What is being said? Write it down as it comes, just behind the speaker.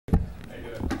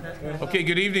Okay,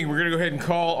 good evening. We're going to go ahead and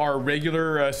call our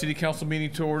regular City Council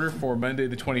meeting to order for Monday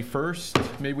the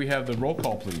 21st. May we have the roll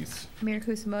call, please? Mayor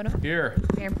Kusamoto. Here.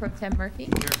 Mayor Pro Tem Murphy.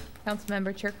 Here.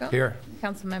 Councilmember Chirko. Here.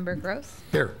 Councilmember Gross.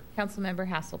 Here. Councilmember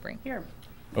Hasselbrink. Here.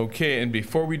 Okay, and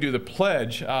before we do the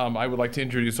pledge, I would like to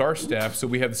introduce our staff. So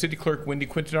we have the City Clerk, Wendy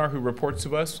Quintanar, who reports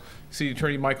to us, City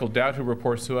Attorney Michael Dowd, who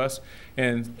reports to us,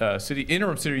 and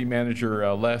Interim City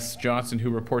Manager Les Johnson, who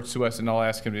reports to us, and I'll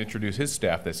ask him to introduce his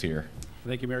staff that's here.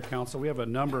 Thank you, Mayor Council. We have a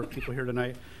number of people here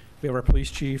tonight. We have our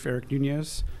Police Chief, Eric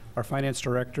Nunez, our Finance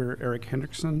Director, Eric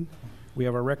Hendrickson. We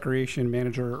have our Recreation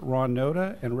Manager, Ron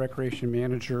Noda, and Recreation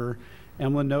Manager,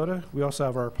 Emlyn Noda. We also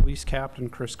have our Police Captain,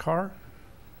 Chris Carr,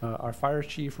 our Fire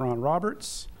Chief, Ron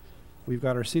Roberts. We've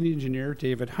got our City Engineer,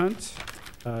 David Hunt,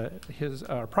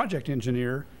 our Project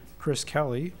Engineer, Chris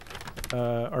Kelly,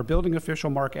 our Building Official,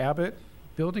 Mark Abbott,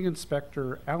 Building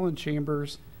Inspector, Alan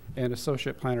Chambers, and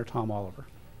Associate Planner, Tom Oliver.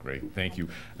 Great, thank you.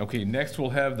 Okay, next we'll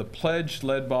have the pledge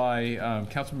led by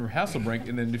Councilmember Hasselbrink,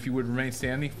 and then if you would remain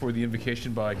standing for the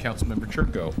invocation by Councilmember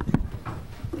Chirko.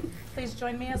 Please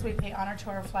join me as we pay honor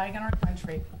to our flag and our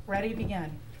country. Ready,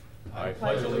 begin. I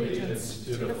pledge allegiance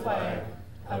to the flag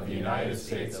of the United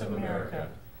States of America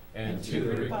and to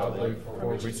the republic for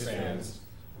which it stands,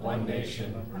 one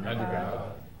nation, under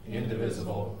God,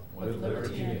 indivisible, with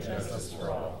liberty and justice for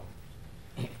all.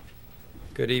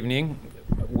 Good evening.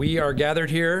 We are gathered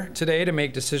here today to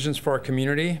make decisions for our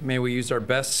community. May we use our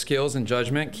best skills and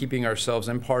judgment, keeping ourselves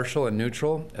impartial and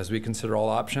neutral as we consider all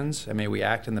options, and may we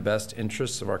act in the best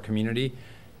interests of our community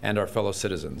and our fellow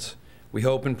citizens. We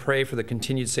hope and pray for the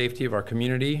continued safety of our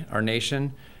community, our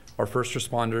nation, our first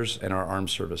responders, and our armed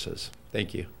services.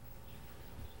 Thank you.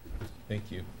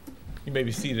 Thank you. You may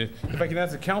be seated. If I can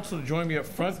ask the council to join me up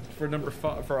front for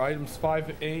for items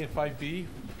 5A and 5B,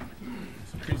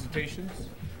 some presentations.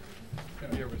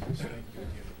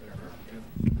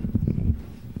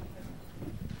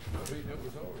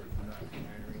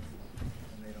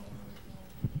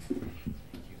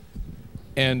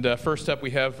 And first up,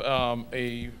 we have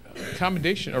a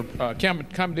commendation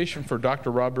for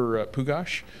Dr. Robert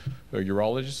Pugash, a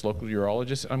urologist, local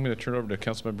urologist. I'm going to turn it over to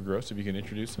Councilmember Gross if you can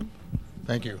introduce him.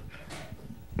 Thank you.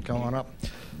 Come on up.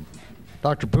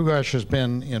 Dr. Pugash has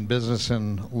been in business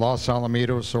in Los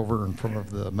Alamitos over in front of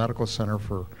the medical center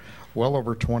for well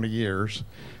over 20 years.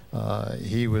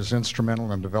 He was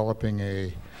instrumental in developing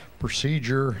a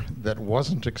procedure that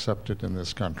wasn't accepted in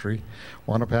this country,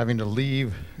 wound up having to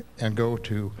leave and go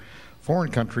to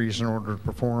foreign countries in order to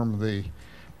perform the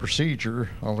procedure.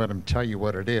 I'll let him tell you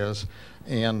what it is.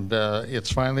 And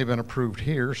it's finally been approved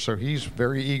here, so he's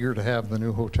very eager to have the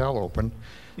new hotel open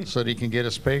so that he can get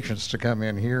his patients to come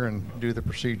in here and do the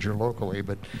procedure locally.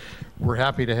 But we're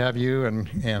happy to have you and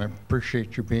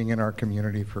appreciate you being in our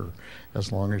community for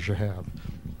as long as you have.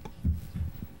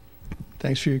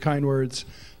 Thanks for your kind words.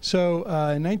 So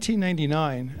in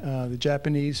 1999, the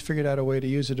Japanese figured out a way to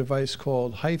use a device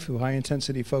called HIFU,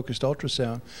 high-intensity focused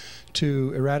ultrasound,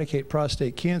 to eradicate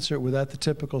prostate cancer without the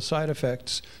typical side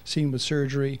effects seen with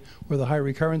surgery or the high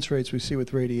recurrence rates we see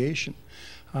with radiation.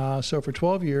 So for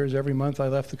 12 years, every month I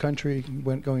left the country,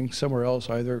 going somewhere else,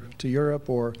 either to Europe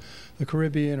or the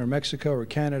Caribbean or Mexico or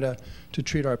Canada, to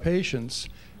treat our patients.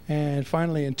 And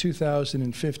finally, in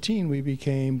 2015, we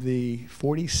became the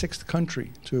 46th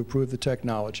country to approve the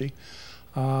technology.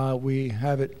 We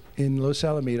have it in Los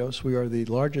Alamitos. We are the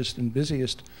largest and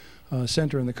busiest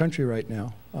center in the country right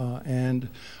now. And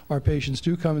our patients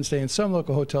do come and stay in some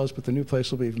local hotels, but the new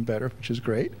place will be even better, which is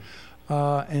great.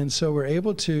 And so we're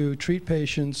able to treat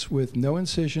patients with no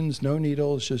incisions, no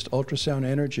needles, just ultrasound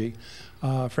energy.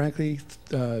 Frankly,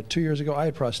 2 years ago, I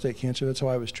had prostate cancer. That's how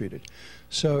I was treated.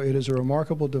 So it is a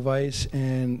remarkable device,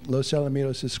 and Los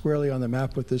Alamitos is squarely on the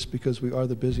map with this because we are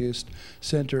the busiest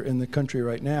center in the country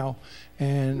right now,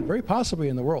 and very possibly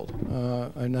in the world.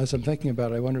 And as I'm thinking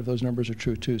about it, I wonder if those numbers are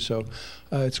true too. So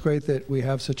it's great that we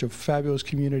have such a fabulous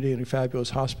community and a fabulous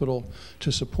hospital to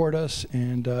support us,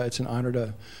 and it's an honor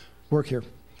to work here.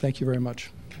 Thank you very much.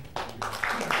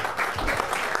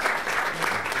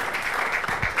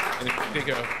 And if you take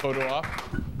a photo op.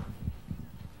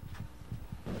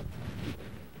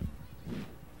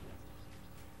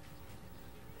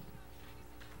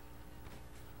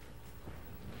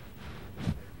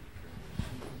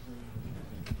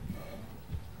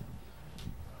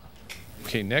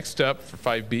 Okay, next up for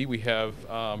 5B, we have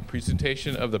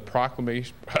presentation of the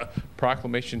proclamation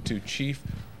to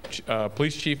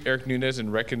Police Chief Eric Nunez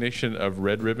in recognition of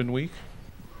Red Ribbon Week.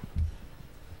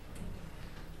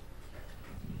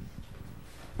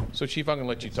 So, Chief, I'm going to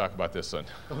let you talk about this one.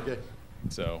 Okay.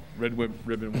 So, Red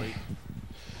Ribbon Week.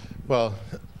 Well,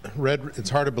 it's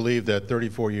hard to believe that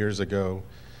 34 years ago,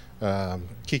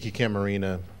 Kiki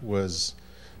Camarena was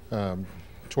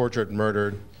tortured and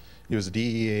murdered. He was a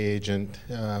DEA agent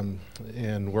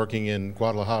and working in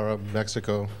Guadalajara,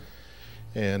 Mexico,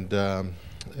 and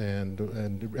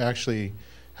actually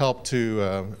helped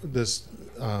to this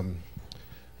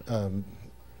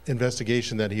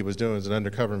investigation that he was doing. It was an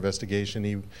undercover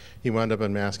investigation. He wound up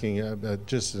unmasking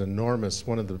just an enormous,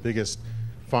 one of the biggest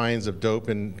finds of dope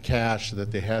and cash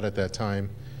that they had at that time,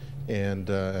 and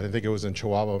I think it was in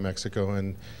Chihuahua, Mexico.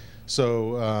 And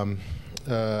so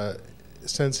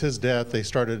since his death, they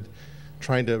started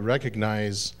trying to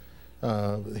recognize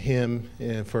him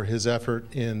and for his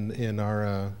effort in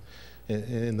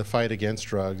the fight against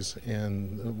drugs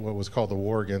and what was called the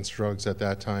war against drugs at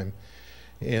that time.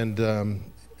 And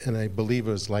I believe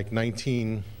it was like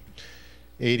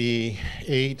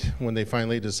 1988 when they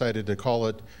finally decided to call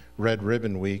it Red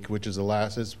Ribbon Week, which is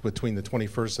it's between the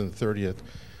 21st and the 30th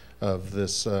of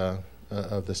this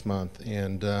month.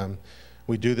 And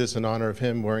we do this in honor of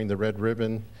him wearing the red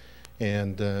ribbon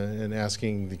and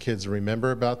asking the kids to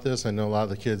remember about this. I know a lot of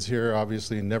the kids here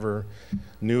obviously never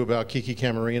knew about Kiki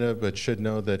Camarena, but should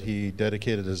know that he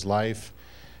dedicated his life,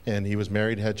 and he was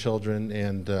married, had children,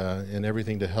 and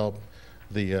everything to help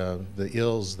the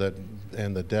ills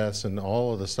and the deaths and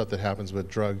all of the stuff that happens with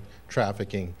drug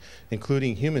trafficking,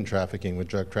 including human trafficking with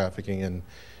drug trafficking, and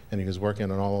he was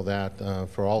working on all of that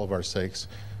for all of our sakes.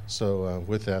 So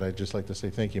with that, I'd just like to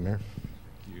say thank you, Mayor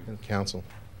and Council.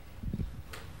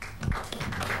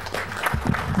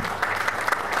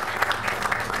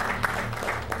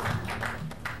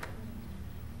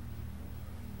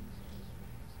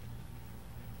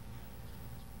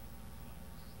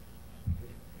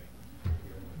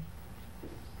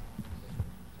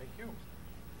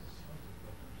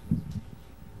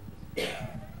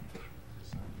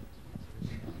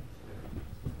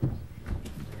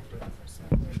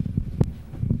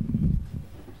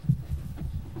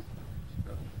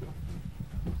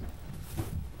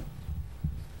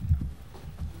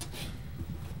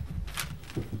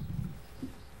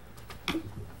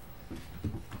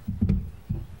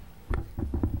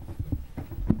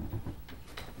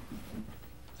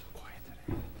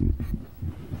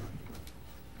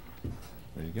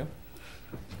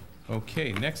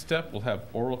 Okay, next up, we'll have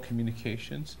oral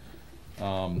communications.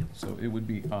 So it would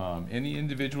be any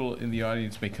individual in the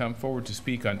audience may come forward to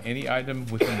speak on any item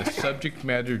within the subject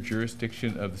matter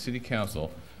jurisdiction of the City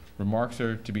Council. Remarks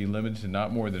are to be limited to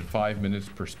not more than 5 minutes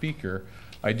per speaker.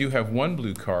 I do have one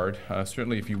blue card.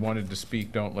 Certainly, if you wanted to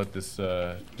speak, don't let this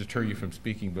deter you from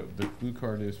speaking, but the blue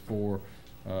card is for,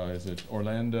 is it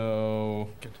Orlando?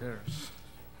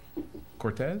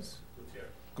 Cortez?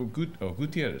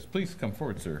 Gutierrez. Please come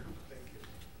forward, sir.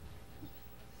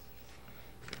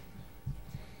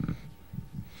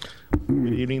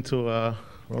 Good evening to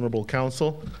Honorable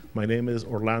Council. My name is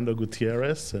Orlando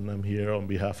Gutierrez, and I'm here on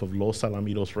behalf of Los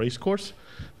Alamitos Racecourse.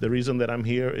 The reason that I'm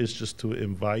here is just to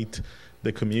invite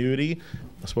the community,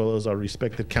 as well as our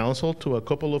respected council, to a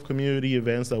couple of community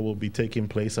events that will be taking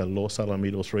place at Los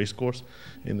Alamitos Racecourse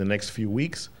in the next few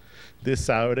weeks. This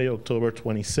Saturday, October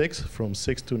 26th, from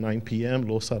 6 to 9 p.m.,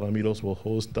 Los Alamitos will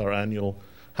host our annual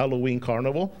Halloween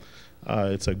Carnival.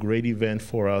 It's a great event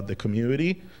for the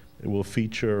community. It will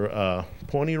feature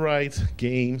pony rides,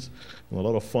 games, and a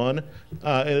lot of fun.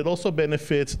 And it also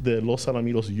benefits the Los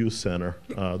Alamitos Youth Center.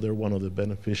 They're one of the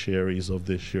beneficiaries of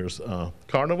this year's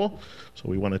carnival. So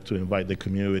we wanted to invite the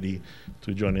community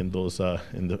to join in those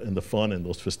in the fun and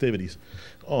those festivities.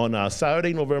 On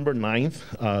Saturday, November 9th,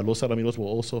 Los Alamitos will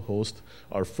also host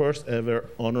our first ever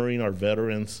Honoring Our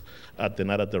Veterans at the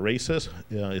Night at the Races.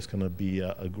 It's going to be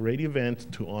a great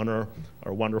event to honor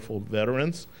our wonderful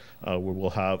veterans. We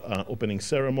will have opening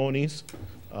ceremonies,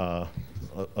 a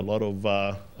lot of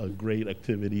great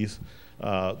activities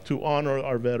to honor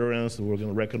our veterans. We're going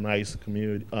to recognize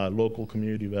local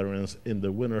community veterans in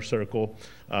the winner circle.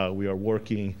 We are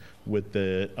working with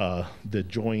the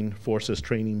Joint Forces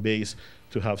Training Base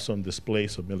to have some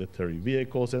displays of military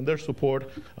vehicles and their support.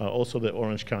 Also, the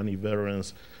Orange County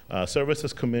Veterans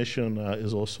Services Commission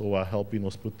is also helping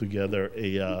us put together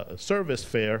a service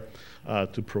fair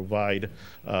to provide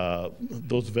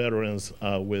those veterans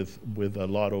with a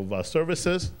lot of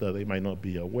services that they might not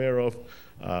be aware of.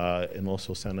 And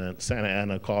also Santa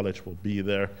Ana College will be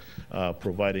there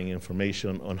providing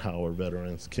information on how our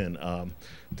veterans can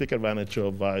take advantage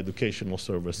of educational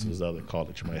services that the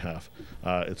college might have.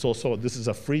 This is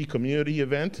a free community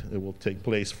event. It will take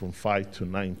place from 5 to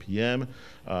 9 p.m.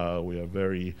 We are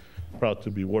very proud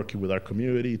to be working with our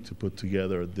community to put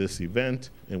together this event,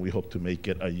 and we hope to make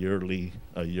it a yearly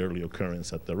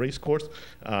occurrence at the race course.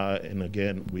 And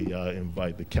again, we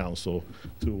invite the council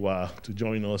to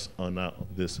join us on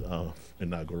this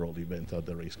inaugural event at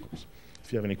the race course.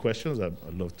 If you have any questions, I'd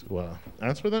love to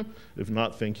answer them. If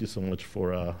not, thank you so much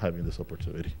for having this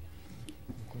opportunity.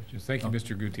 Thank you,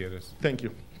 Mr. Gutierrez. Thank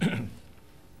you.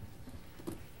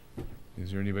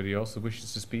 Is there anybody else that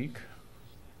wishes to speak?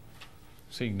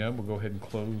 Seeing none, we'll go ahead and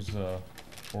close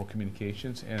oral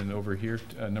communications. And over here,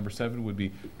 number 7 would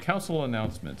be council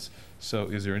announcements. So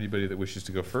is there anybody that wishes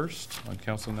to go first on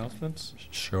council announcements?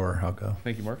 Sure, I'll go.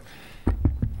 Thank you, Mark.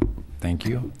 Thank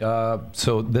you.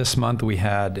 So this month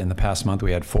in the past month,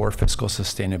 we had 4 fiscal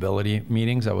sustainability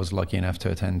meetings. I was lucky enough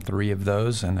to attend 3 of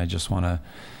those, and I just want to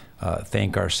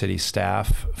thank our city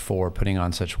staff for putting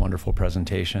on such wonderful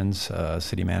presentations.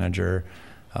 City manager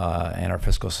and our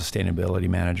fiscal sustainability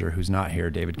manager, who's not here,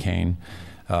 David Kane,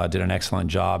 did an excellent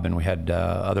job, and we had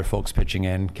other folks pitching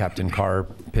in. Captain Carr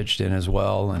pitched in as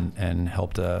well and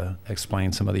helped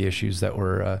explain some of the issues that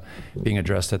were being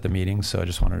addressed at the meeting. So I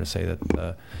just wanted to say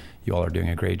that you all are doing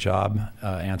a great job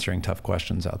answering tough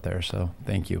questions out there. So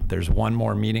thank you. There's one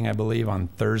more meeting, I believe, on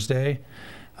Thursday.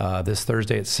 This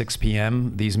Thursday at 6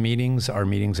 p.m. These meetings are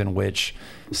meetings in which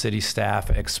city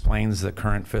staff explains the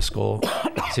current fiscal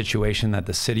situation that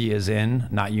the city is in,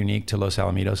 not unique to Los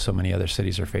Alamitos. So many other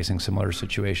cities are facing similar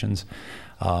situations.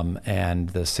 And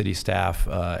the city staff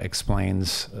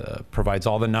provides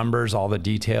all the numbers, all the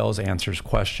details, answers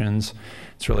questions.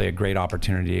 It's really a great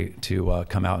opportunity to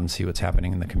come out and see what's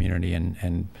happening in the community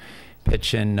and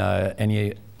pitch in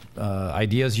any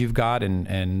ideas you've got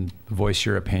and voice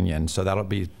your opinion. So that'll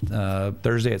be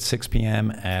Thursday at 6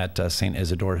 p.m. at St.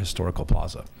 Isidore Historical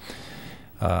Plaza.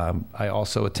 I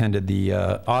also attended the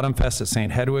Autumn Fest at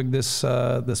St. Hedwig this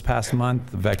past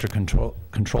month, the Vector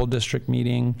Control District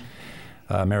meeting,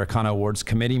 Americana Awards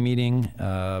Committee meeting,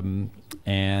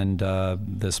 and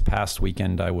this past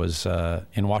weekend I was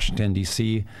in Washington,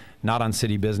 D.C., not on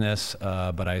city business,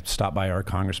 but I stopped by our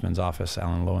congressman's office,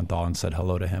 Alan Lowenthal, and said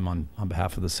hello to him on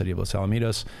behalf of the city of Los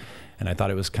Alamitos. And I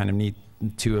thought it was kind of neat.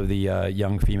 2 of the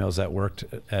young females that worked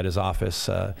at his office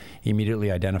immediately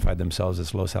identified themselves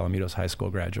as Los Alamitos High School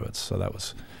graduates. So that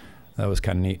was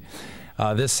kind of neat.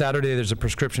 This Saturday, there's a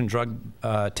prescription drug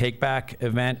take-back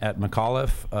event at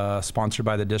McAuliffe, sponsored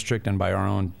by the district and by our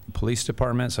own police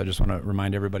department. So I just want to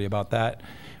remind everybody about that.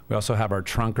 We also have our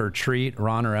trunk or treat.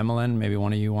 Ron or Emmeline, maybe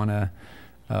one of you want to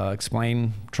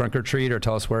explain trunk or treat or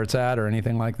tell us where it's at or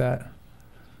anything like that?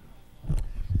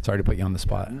 Sorry to put you on the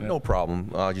spot. No problem.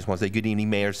 I just want to say good evening,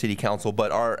 Mayor, City Council.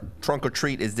 But our trunk or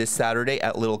treat is this Saturday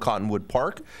at Little Cottonwood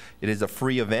Park. It is a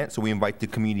free event, so we invite the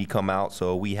community to come out.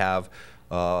 So we have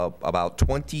about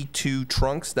 22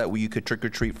 trunks that you could trick or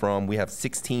treat from. We have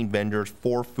 16 vendors,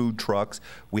 4 food trucks.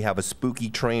 We have a spooky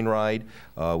train ride.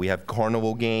 We have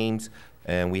carnival games.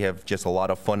 And we have just a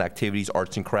lot of fun activities,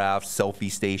 arts and crafts,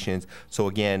 selfie stations. So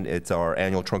again, it's our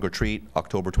annual trunk or treat,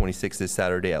 October 26th this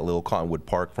Saturday at Little Cottonwood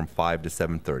Park from 5 to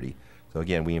 7:30. So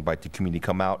again, we invite the community to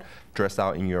come out, dress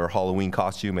out in your Halloween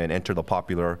costume, and enter the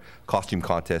popular costume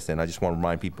contest. And I just want to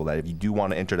remind people that if you do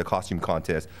want to enter the costume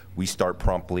contest, we start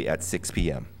promptly at 6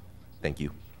 p.m. Thank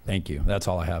you. Thank you. That's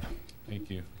all I have.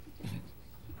 Thank you.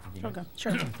 Okay,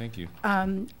 sure. Thank you.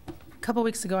 A couple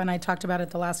weeks ago, and I talked about it at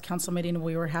the last council meeting,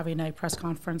 we were having a press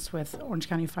conference with Orange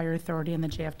County Fire Authority and the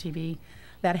JFTB.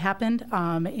 That happened,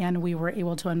 and we were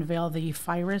able to unveil the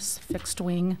FIRUS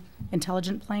fixed-wing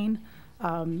intelligent plane.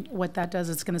 What that does,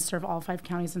 it's going to serve all 5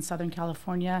 counties in Southern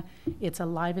California. It's a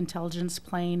live intelligence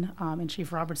plane, and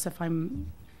Chief Roberts, if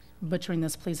I'm butchering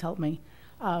this, please help me.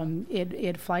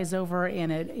 It flies over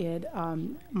and it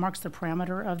marks the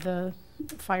parameter of the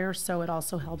fire, so it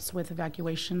also helps with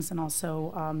evacuations and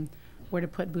also where to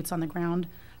put boots on the ground.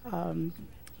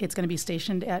 It's going to be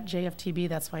stationed at JFTB.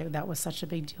 That's why that was such a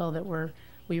big deal that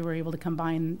we were able to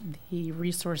combine the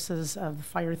resources of the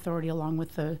fire authority along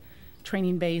with the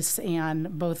training base,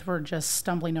 and both were just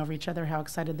stumbling over each other how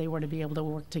excited they were to be able to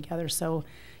work together. So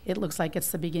it looks like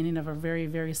it's the beginning of a very,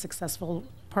 very successful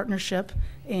partnership,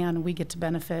 and we get to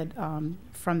benefit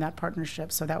from that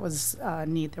partnership. So that was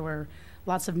neat. There were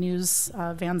lots of news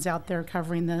vans out there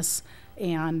covering this,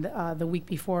 and the week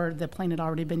before, the plane had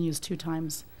already been used 2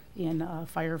 times in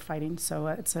firefighting. So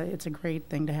it's a great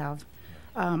thing to have.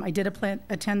 I did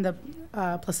attend the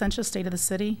Placentia State of the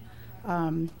City.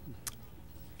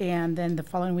 And then the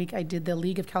following week, I did the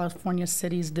League of California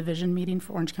Cities Division meeting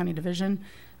for Orange County Division.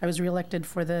 I was reelected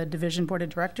for the Division Board of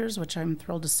Directors, which I'm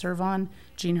thrilled to serve on.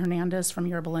 Jean Hernandez from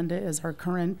Yorba Linda is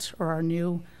our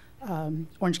new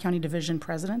Orange County Division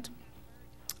President.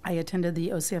 I attended the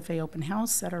OCFA open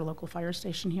house at our local fire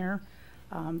station here.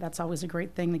 That's always a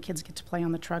great thing. The kids get to play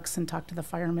on the trucks and talk to the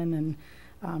firemen,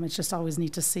 and it's just always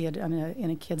neat to see it in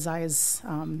a kid's eyes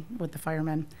with the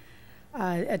firemen.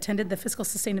 Attended the fiscal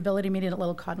sustainability meeting at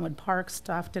Little Cottonwood Park.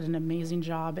 Staff did an amazing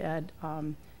job at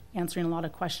answering a lot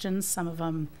of questions, some of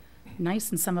them nice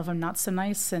and some of them not so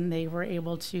nice, and they were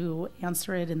able to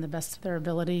answer it in the best of their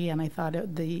ability. And I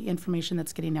thought the information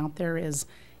that's getting out there is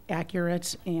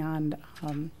accurate, and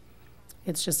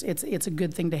it's a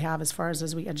good thing to have as far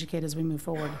as we educate as we move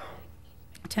forward.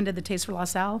 Attended the Taste for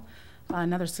LaSalle.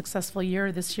 Another successful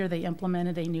year. This year they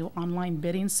implemented a new online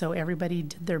bidding, so everybody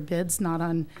did their bids not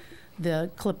on the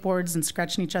clipboards and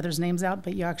scratching each other's names out,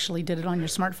 but you actually did it on your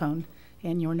smartphone,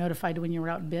 and you were notified when you were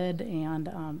outbid, and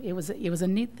it was a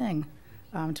neat thing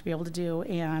to be able to do.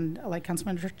 And like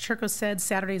Councilman Chirko said,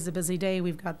 Saturday is a busy day.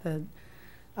 We've got the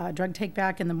drug take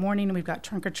back in the morning, we've got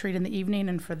trunk or treat in the evening,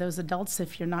 and for those adults,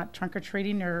 if you're not trunk or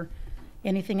treating or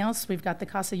anything else, we've got the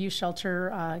Casa Youth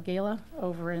Shelter Gala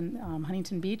over in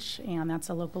Huntington Beach, and that's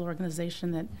a local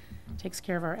organization that takes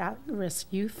care of our at-risk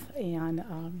youth,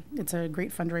 and it's a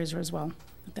great fundraiser as well.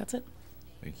 That's it.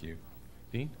 Thank you.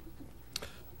 Dean?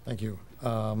 Thank you.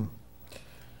 I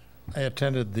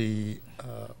attended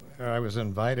I was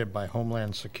invited by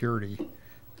Homeland Security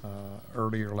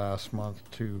earlier last month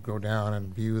to go down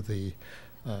and view the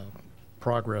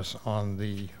progress on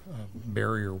the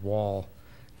barrier wall,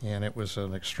 and it was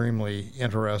an extremely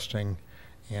interesting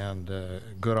and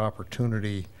good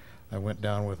opportunity. I went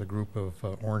down with a group of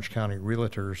Orange County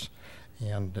realtors,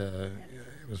 and it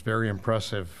was very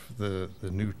impressive. The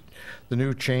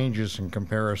new changes in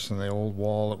comparison. The old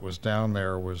wall that was down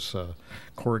there was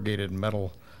corrugated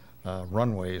metal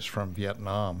runways from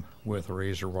Vietnam with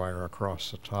razor wire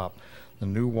across the top. The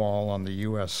new wall on the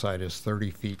U.S. side is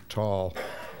 30 feet tall,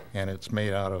 and it's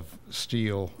made out of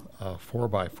steel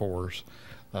 4x4s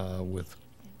with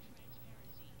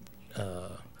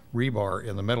rebar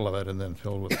in the middle of it and then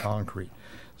filled with concrete.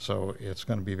 So it's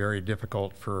going to be very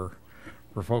difficult for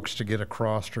folks to get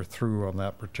across or through on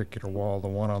that particular wall. The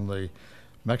one on the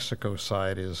Mexico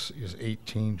side is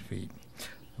 18 feet.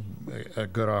 A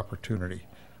good opportunity.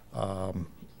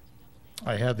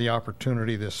 I had the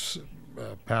opportunity this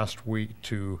past week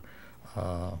to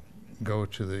go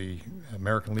to the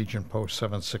American Legion Post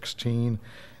 716.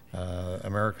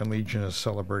 American Legion is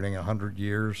celebrating 100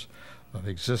 years of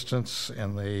existence,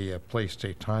 and they placed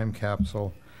a time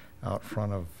capsule out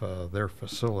front of their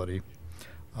facility.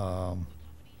 I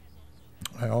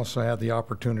also had the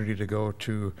opportunity to go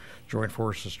to Joint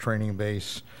Forces Training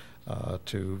Base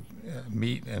to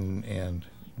meet and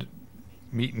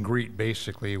greet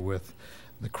basically with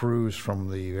the crews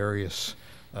from the various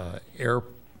air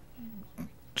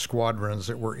squadrons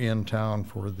that were in town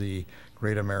for the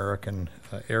Great American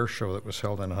Air Show that was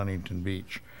held in Huntington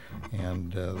Beach,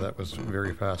 and that was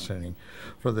very fascinating.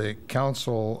 For the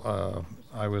council,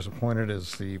 I was appointed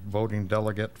as the voting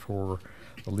delegate for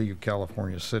the League of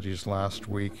California Cities last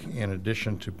week. In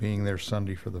addition to being there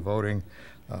Sunday for the voting,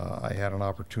 I had an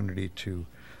opportunity to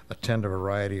attend a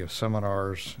variety of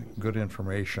seminars, good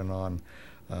information on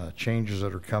changes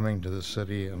that are coming to the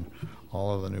city and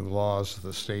all of the new laws that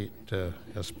the state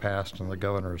has passed and the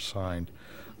governor has signed.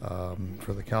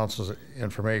 For the council's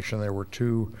information, there were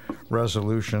 2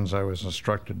 resolutions. I was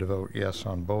instructed to vote yes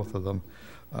on both of them.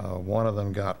 One of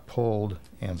them got pulled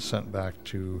and sent back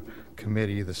to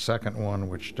committee. The second one,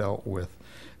 which dealt with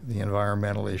the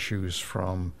environmental issues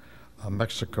from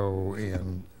Mexico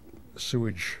and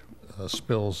sewage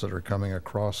spills that are coming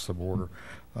across the border,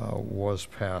 was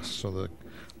passed. So the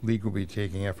league will be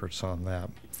taking efforts on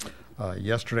that.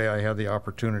 Yesterday I had the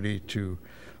opportunity to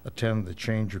attend the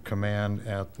change of command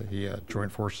at the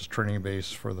Joint Forces Training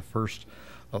Base for the first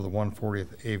of the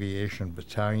 140th Aviation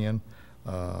Battalion,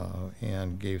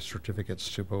 and gave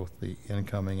certificates to both the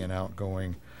incoming and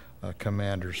outgoing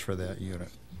commanders for that unit.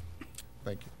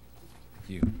 Thank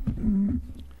you.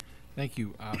 Thank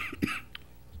you.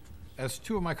 As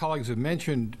 2 of my colleagues have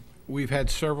mentioned, we've had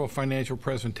several financial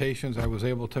presentations. I was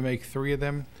able to make 3 of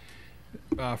them.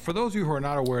 For those of you who are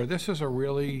not aware, this is a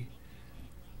really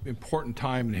important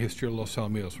time in the history of Los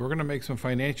Alamitos. We're going to make some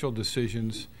financial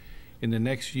decisions in the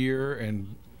next year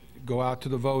and go out to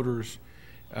the voters.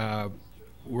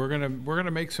 We're going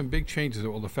to make some big changes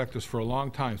that will affect us for a long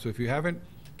time. So if you haven't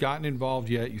gotten involved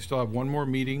yet, you still have one more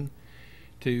meeting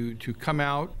to come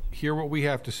out, hear what we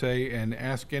have to say, and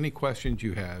ask any questions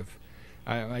you have.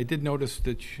 I did notice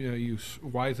that you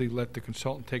wisely let the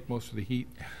consultant take most of the heat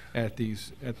at the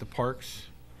parks,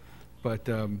 but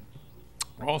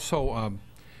also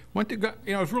went to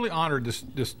I was really honored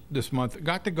this month.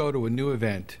 Got to go to a new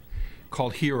event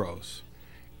called Heroes,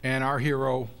 And our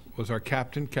hero was our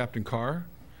captain, Captain Carr,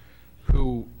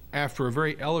 who, after a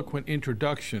very eloquent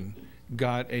introduction,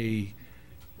 got a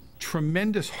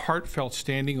tremendous heartfelt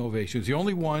standing ovation. He's the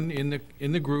only one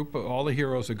in the group of all the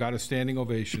heroes that got a standing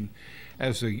ovation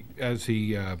as the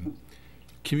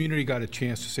community got a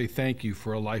chance to say thank you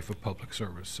for a life of public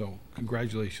service. So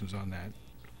congratulations on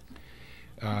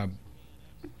that.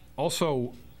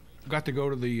 Also got to go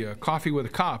to the coffee with a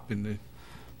cop, and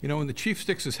when the chief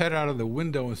sticks his head out of the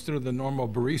window instead of the normal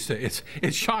barista,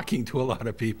 it's shocking to a lot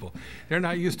of people. They're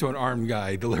not used to an armed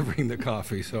guy delivering the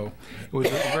coffee, so it was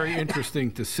very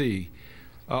interesting to see.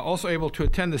 Also able to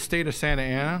attend the State of Santa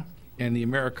Ana and the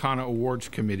Americana Awards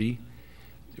Committee,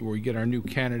 where we get our new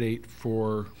candidate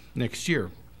for next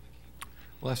year.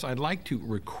 Les, I'd like to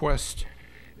request,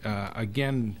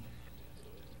 again,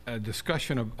 a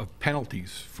discussion of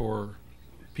penalties for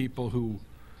people who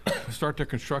start their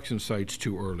construction sites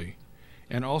too early,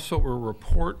 and also a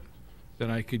report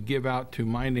that I could give out to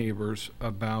my neighbors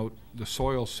about the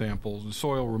soil samples, the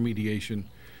soil remediation,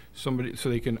 so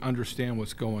they can understand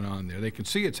what's going on there. They can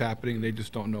see it's happening, they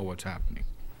just don't know what's happening.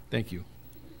 Thank you.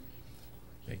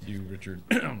 Thank you, Richard.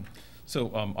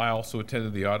 So I also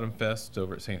attended the Autumn Fest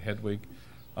over at St. Hedwig,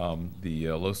 the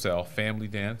Los Al Family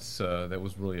Dance. That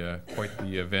was really quite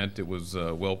the event. It was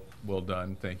well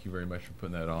done. Thank you very much for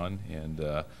putting that on. And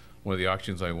one of the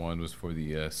auctions I won was for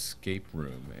the escape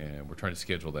room, and we're trying to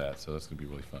schedule that, so that's going to be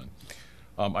really fun.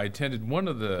 I attended one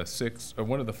of the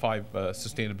five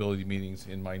sustainability meetings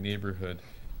in my neighborhood,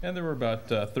 and there were about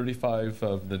 35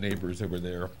 of the neighbors that were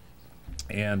there.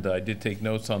 And I did take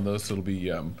notes on those, so it'll be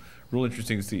real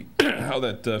interesting to see how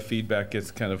that feedback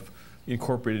gets kind of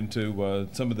incorporated into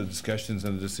some of the discussions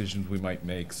and the decisions we might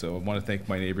make. So I want to thank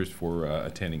my neighbors for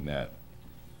attending that.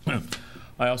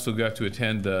 I also got to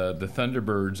attend the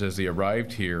Thunderbirds as they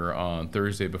arrived here on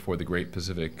Thursday before the Great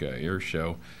Pacific Air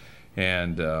Show.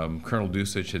 And Colonel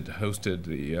Dusich had hosted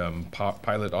the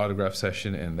pilot autograph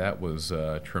session, and that was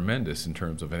tremendous in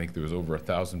terms of, I think there was over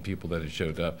 1,000 people that had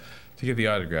showed up to get the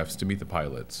autographs to meet the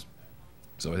pilots.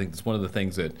 So I think it's one of the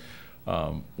things that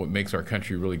what makes our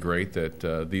country really great,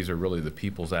 that these are really the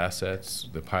people's assets.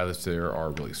 The pilots there are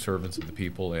really servants of the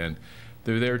people, and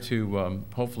they're there to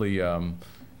hopefully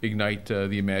ignite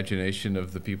the imagination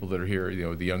of the people that are here,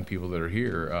 the young people that are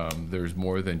here. There's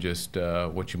more than just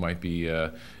what you might be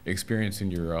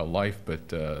experiencing in your life, but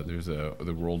there's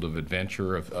the world of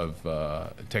adventure, of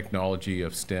technology,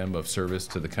 of STEM, of service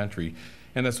to the country.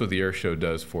 And that's what the air show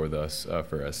does for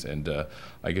us. And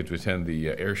I get to attend the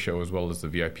air show as well as the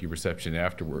VIP reception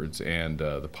afterwards. And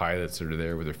the pilots that are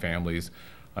there with their families,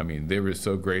 I mean, they were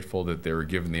so grateful that they were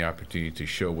given the opportunity to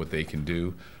show what they can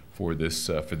do for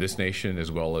this nation,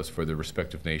 as well as for the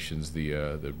respective nations,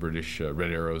 the British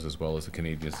Red Arrows, as well as the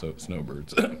Canadian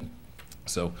Snowbirds.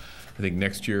 So I think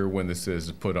next year when this is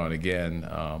put on again,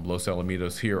 Los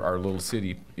Alamitos here, our little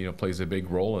city, plays a big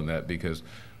role in that, because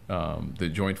the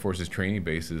Joint Forces Training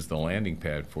Base is the landing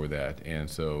pad for that, and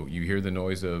so you hear the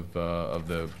noise of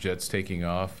the jets taking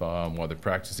off while they're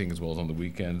practicing, as well as on the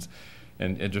weekends,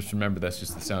 and just remember that's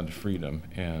just the sound of freedom,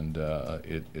 and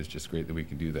it is just great that we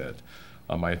can do that.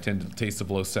 I attended Taste of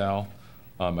Los Al.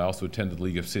 I also attended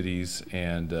League of Cities,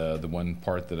 and the one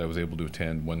part that I was able to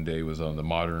attend one day was on the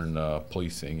modern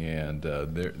policing, and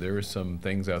there are some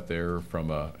things out there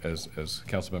from, as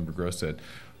Councilmember Gross said,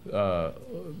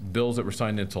 bills that were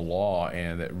signed into law,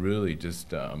 and that really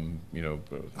just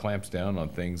clamps down on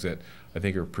things that I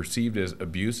think are perceived as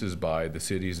abuses by the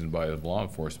cities and by law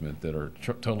enforcement that are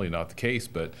totally not the case,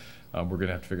 but we're going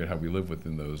to have to figure out how we live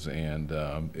within those, and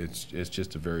it's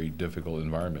just a very difficult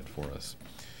environment for us.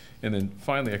 And then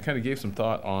finally, I kind of gave some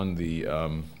thought on the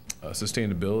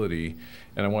sustainability,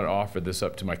 and I want to offer this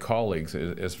up to my colleagues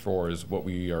as far as what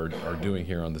we are doing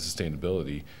here on the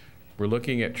sustainability. We're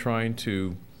looking at trying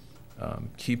to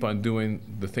keep on doing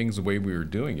the things the way we were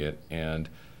doing it, and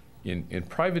in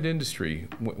private industry,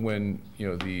 when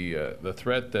the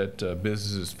threat that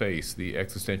businesses face, the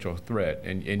existential threat,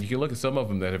 and you can look at some of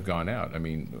them that have gone out. I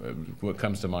mean, what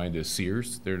comes to mind is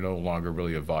Sears. They're no longer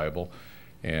really viable,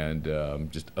 and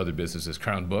just other businesses.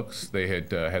 Crown Books, they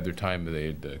had had their time, but they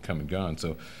had come and gone.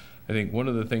 So I think one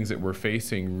of the things that we're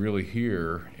facing really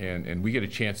here, and we get a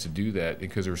chance to do that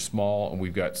because we're small and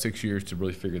we've got 6 years to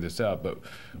really figure this out, but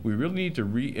we really need to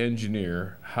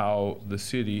re-engineer how the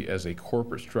city as a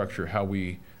corporate structure, how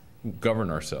we govern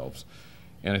ourselves.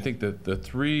 And I think that the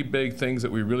three big things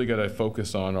that we really got to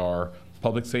focus on are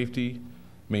public safety,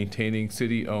 maintaining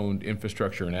city-owned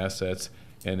infrastructure and assets,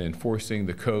 and enforcing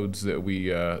the codes that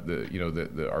we,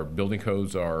 our building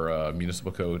codes, our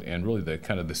municipal code, and really the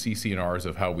kind of the CC&Rs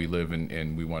of how we live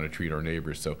and we want to treat our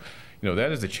neighbors. So,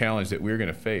 that is a challenge that we're going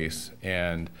to face.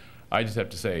 And I just have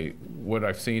to say, what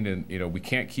I've seen, and we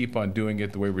can't keep on doing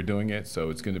it the way we're doing it. So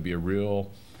it's going to be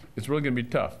it's really going to be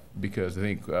tough, because I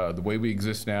think the way we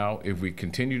exist now, if we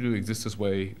continue to exist this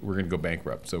way, we're going to go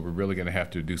bankrupt. So we're really going to have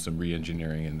to do some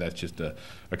re-engineering, and that's just a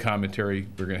commentary.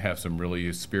 We're going to have some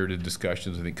really spirited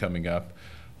discussions, I think, coming up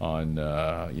on,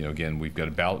 again, we've got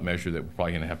a ballot measure that we're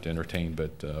probably going to have to entertain,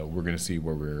 but we're going to see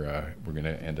where we're going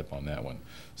to end up on that one.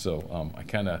 So I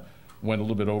kind of went a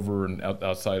little bit over and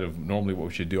outside of normally what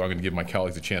we should do. I'm going to give my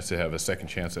colleagues a chance to have a second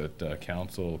chance at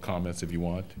council comments if you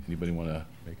want. Anybody want to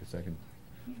make a second?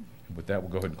 With that,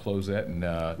 we'll go ahead and close that, and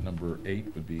number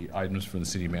 8 would be items from the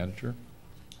city manager.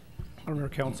 Honorable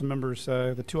council members,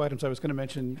 the 2 items I was going to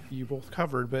mention you both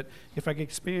covered, but if I could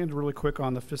expand really quick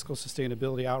on the fiscal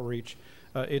sustainability outreach,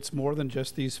 it's more than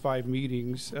just these 5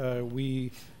 meetings.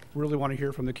 We really want to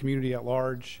hear from the community at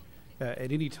large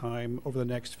at any time over the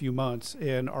next few months,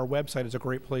 and our website is a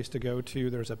great place to go to.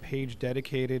 There's a page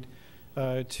dedicated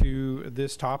to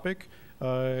this topic.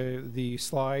 The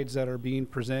slides that are being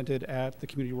presented at the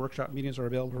community workshop meetings are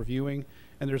available for viewing,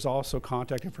 and there's also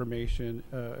contact information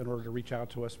in order to reach out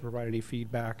to us and provide any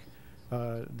feedback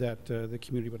that the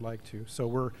community would like to. So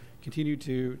we're continue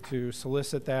to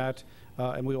solicit that,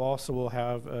 and we also will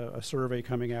have a survey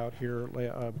coming out here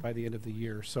by the end of the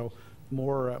year. So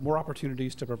more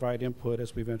opportunities to provide input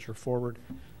as we venture forward.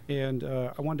 And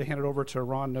I wanted to hand it over to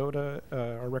Ron Noda,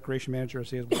 our recreation manager,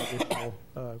 as he has one additional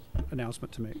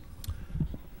announcement to make.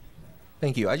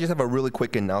 Thank you. I just have a really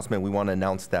quick announcement. We want to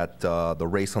announce that the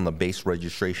race on the base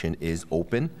registration is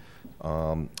open.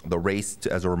 The race,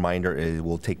 as a reminder,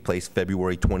 will take place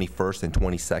February 21st and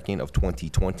 22nd of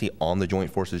 2020 on the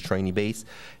Joint Forces Training Base.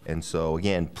 And so,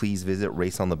 again, please visit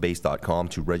raceonthebase.com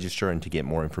to register and to get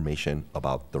more information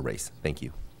about the race. Thank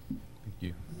you. Thank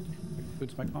you. That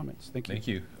concludes my comments. Thank you. Thank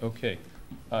you. Okay.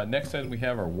 Next item we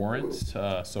have our warrants.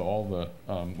 So all the,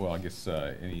 is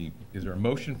there a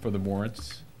motion for the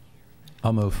warrants?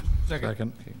 I'll move.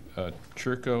 Second. Okay.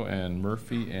 Churko and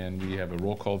Murphy, and we have a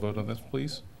roll call vote on this,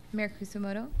 please. Mayor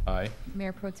Kusumoto. Aye.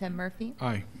 Mayor Pro Tem Murphy.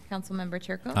 Aye. Councilmember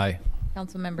Chirko. Aye.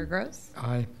 Councilmember Gross.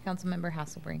 Aye. Councilmember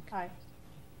Hasselbrink. Aye.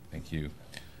 Thank you.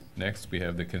 Next, we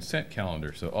have the consent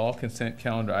calendar. So all consent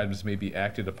calendar items may be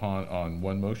acted upon on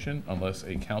one motion unless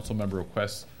a council member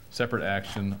requests separate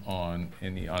action on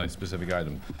a specific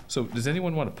item. So does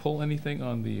anyone want to pull anything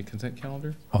on the consent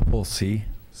calendar? I'll pull C.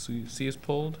 C is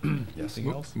pulled? Yes.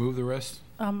 Anything else? Move the rest.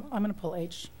 I'm going to pull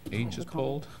H. H is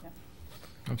pulled? Yeah.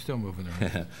 I'm still moving the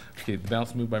rest. Okay, the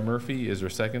balance moved by Murphy. Is there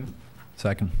a second?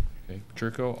 Second. Okay,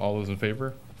 Churko, all those in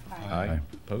favor? Aye.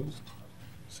 Opposed?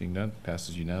 Seeing none,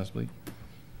 passes unanimously.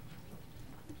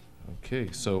 Okay,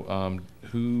 so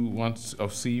who wants,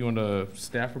 C, you want a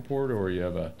staff report, or you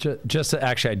have a? Just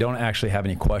actually, I don't actually have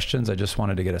any questions. I just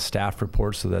wanted to get a staff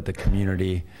report so that the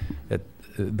community,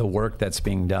 the work that's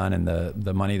being done and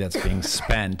the money that's being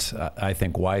spent, I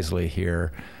think wisely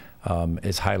here,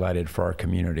 is highlighted for our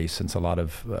community, since a lot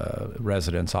of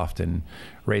residents often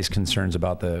raise concerns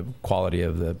about the quality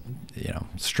of the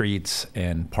streets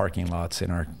and parking lots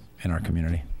in our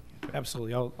community.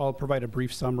 Absolutely. I'll provide a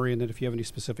brief summary, and then if you have any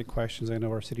specific questions, I know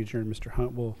our city attorney, Mr.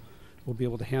 Hunt, will be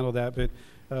able to handle that. But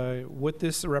what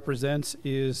this represents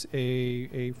is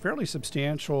a fairly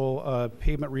substantial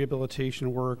pavement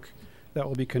rehabilitation work that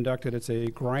will be conducted. It's a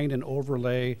grind and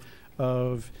overlay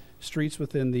of streets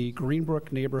within the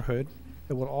Greenbrook neighborhood.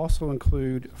 It will also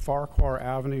include Farquhar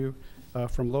Avenue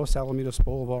from Los Alamitos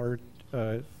Boulevard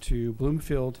to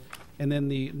Bloomfield, and then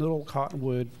the Little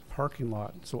Cottonwood parking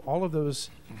lot. So all of those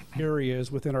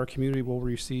areas within our community will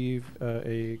receive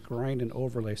a grind and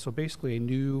overlay. So basically a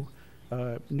new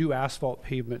asphalt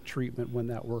pavement treatment when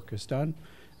that work is done.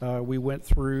 We went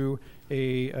through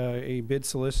a bid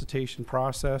solicitation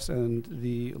process, and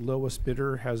the lowest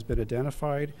bidder has been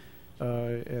identified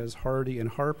as Hardy and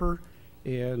Harper,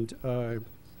 and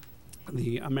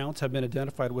the amounts have been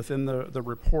identified within the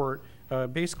report.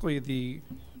 Basically, the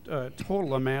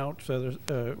total amount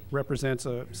represents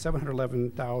a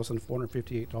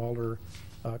 $711,458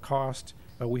 cost.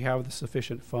 We have the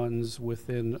sufficient funds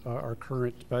within our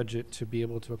current budget to be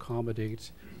able to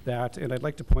accommodate that. And I'd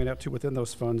like to point out, too, within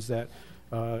those funds that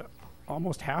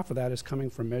almost half of that is coming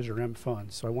from Measure M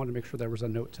funds. So I wanted to make sure there was a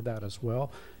note to that as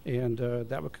well. And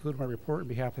that would conclude my report, and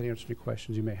be happy to answer any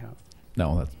questions you may have.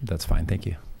 No, that's fine. Thank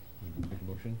you. Make a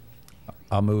motion?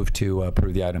 I'll move to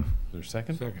approve the item. Is there a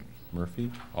second? Second.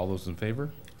 Murphy, all those in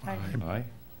favor? Aye. Aye.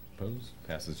 Opposed?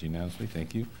 Passes unanimously.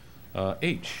 Thank you.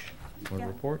 H, want to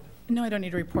report? No, I don't need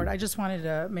to report. I just wanted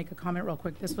to make a comment real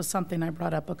quick. This was something I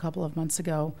brought up a couple of months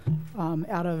ago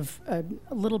out of a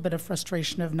little bit of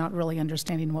frustration of not really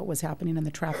understanding what was happening in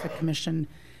the Traffic Commission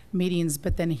meetings,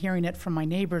 but then hearing it from my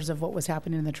neighbors of what was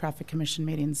happening in the Traffic Commission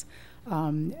meetings.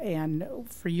 And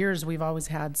for years, we've always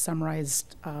had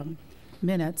summarized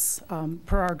minutes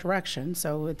per our direction,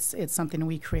 so it's something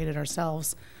we created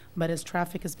ourselves. But as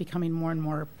traffic is becoming more and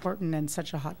more important and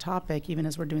such a hot topic, even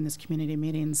as we're doing these community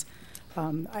meetings,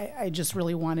 I just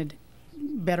really wanted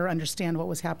better understand what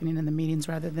was happening in the meetings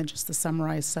rather than just the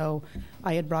summarize. So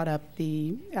I had brought up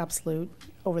the absolute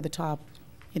over-the-top,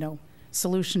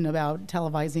 solution about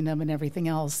televising them and everything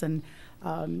else, and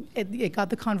it got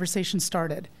the conversation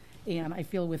started. And I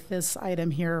feel with this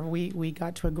item here, we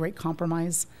got to a great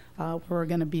compromise. We're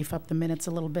going to beef up the minutes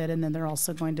a little bit, and then they're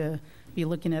also going to be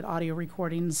looking at audio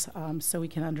recordings so we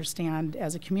can understand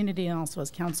as a community and also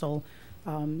as council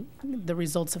the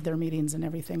results of their meetings and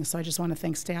everything. So I just want to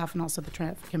thank staff and also the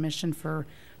Traffic Commission for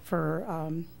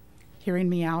hearing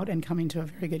me out and coming to a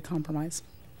very good compromise.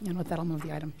 And with that, I'll move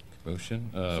the item. Motion.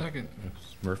 Second.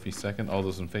 Murphy, second. All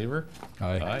those in favor?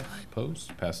 Aye. Aye.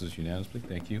 Opposed? Passes unanimously.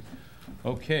 Thank you.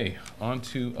 Okay, on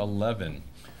to 11.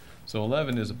 So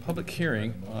 11 is a public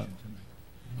hearing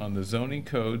on the zoning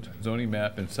code, zoning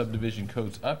map, and subdivision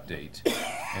codes update.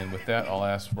 And with that, I'll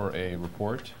ask for a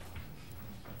report.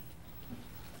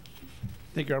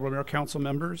 Thank you, Honorable Mayor, council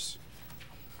members.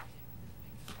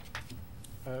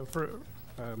 For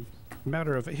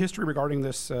matter of history regarding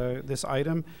this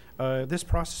item, this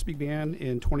process began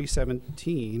in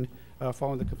 2017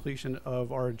 following the completion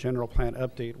of our general plan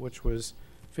update, which was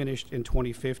finished in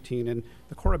 2015. And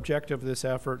the core objective of this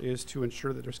effort is to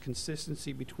ensure that there's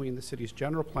consistency between the city's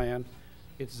general plan,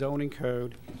 its zoning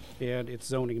code, and its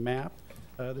zoning map.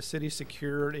 The city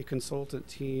secured a consultant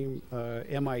team,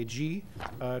 MIG,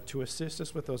 to assist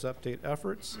us with those update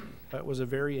efforts. It was a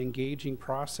very engaging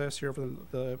process here over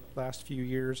the last few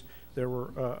years. There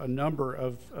were a number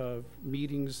of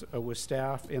meetings with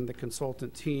staff and the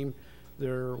consultant team.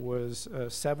 There was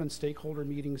 7 stakeholder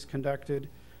meetings conducted.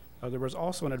 There was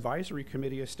also an advisory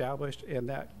committee established, and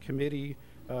that committee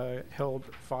held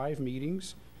 5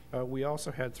 meetings. We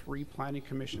also had 3 Planning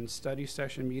Commission study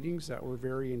session meetings that were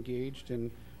very engaged and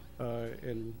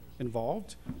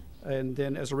involved. And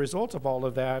then as a result of all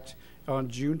of that, on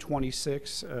June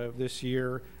 26 of this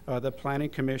year, the Planning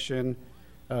Commission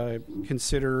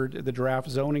considered the draft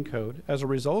zoning code. As a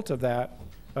result of that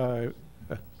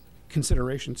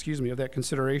consideration,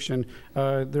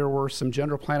 there were some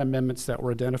general plan amendments that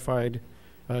were identified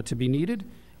to be needed.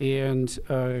 And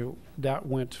that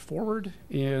went forward,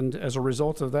 and as a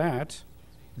result of that,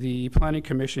 the Planning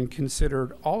Commission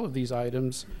considered all of these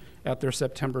items at their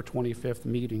September 25th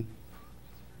meeting.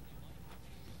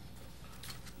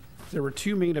 There were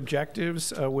 2 main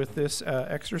objectives with this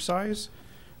exercise.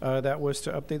 That was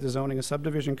to update the zoning and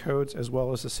subdivision codes as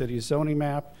well as the city's zoning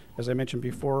map. As I mentioned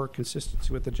before,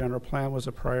 consistency with the general plan was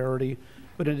a priority.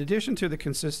 But in addition to the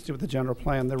consistency with the general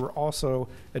plan, there were also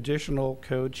additional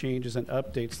code changes and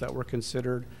updates that were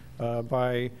considered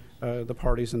by the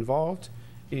parties involved.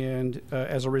 And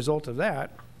as a result of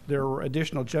that, there were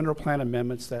additional general plan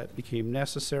amendments that became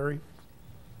necessary.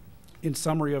 In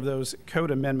summary of those code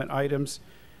amendment items,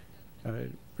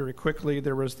 very quickly,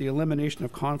 there was the elimination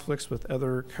of conflicts with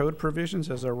other code provisions,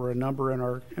 as there were a number in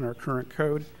our current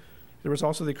code. There was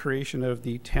also the creation of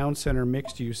the town center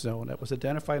mixed-use zone that was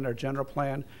identified in our general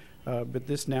plan, but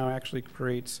this now actually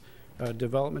creates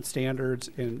development standards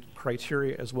and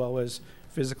criteria, as well as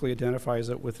physically identifies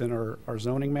it within our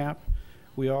zoning map.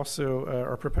 We also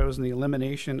are proposing the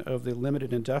elimination of the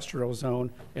limited industrial zone,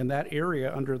 and that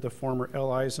area under the former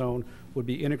LI zone would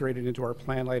be integrated into our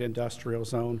plan light industrial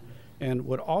zone, and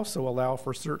would also allow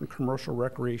for certain commercial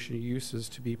recreation uses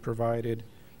to be provided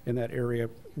in that area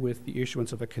with the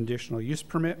issuance of a conditional use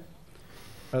permit.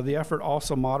 The effort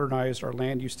also modernized our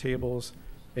land use tables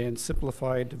and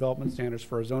simplified development standards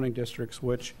for our zoning districts,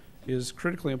 which is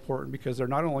critically important because they're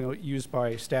not only used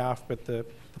by staff, but the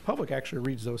public actually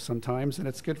reads those sometimes, and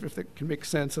it's good if it can make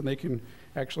sense and they can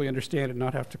actually understand it and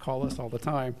not have to call us all the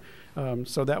time.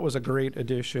 So that was a great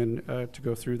addition to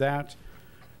go through that.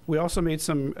 We also made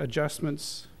some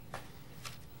adjustments.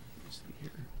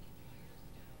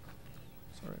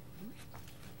 Sorry.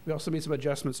 We also made some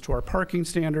adjustments to our parking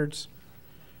standards,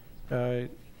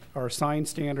 our sign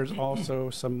standards,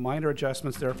 also some minor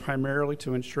adjustments there primarily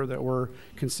to ensure that we're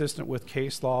consistent with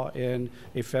case law in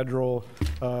a federal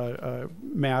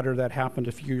matter that happened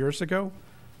a few years ago.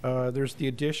 There's the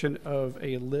addition of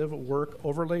a live-work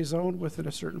overlay zone within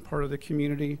a certain part of the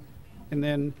community. And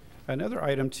then another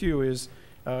item too is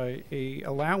a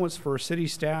allowance for city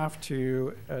staff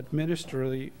to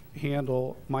administratively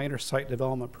handle minor site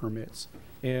development permits.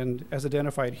 And as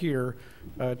identified here,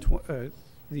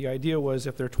 the idea was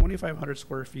if they're 2,500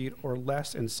 square feet or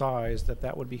less in size,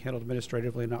 that would be handled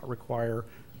administratively and not require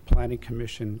planning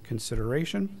commission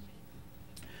consideration.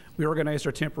 We organized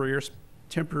our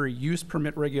temporary use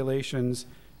permit regulations,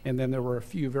 and then there were a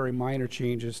few very minor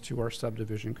changes to our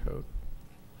subdivision code.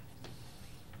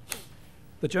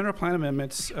 The general plan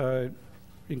amendments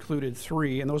included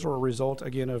 3, and those were a result,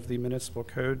 again, of the municipal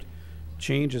code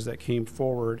changes that came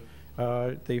forward.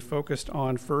 They focused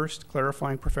on, first,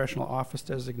 clarifying professional office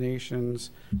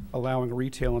designations, allowing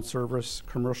retail and service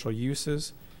commercial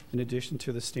uses, in addition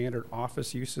to the standard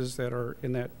office uses that are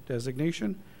in that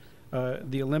designation.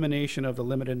 The elimination of the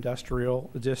limited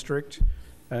industrial district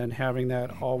and having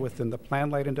that all within the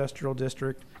planned light industrial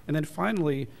district. And then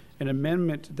finally, an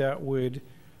amendment that would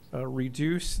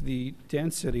reduce the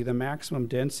density, the maximum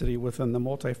density within the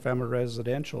multifamily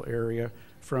residential area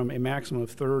from a maximum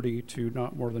of 30 to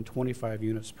not more than 25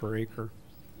 units per acre.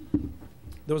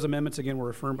 Those amendments, again, were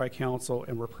affirmed by council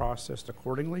and were processed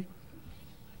accordingly.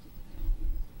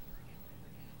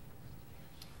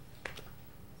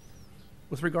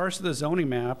 With regards to the zoning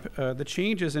map, the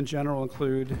changes in general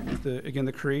include,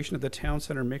 the creation of the town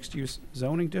center mixed-use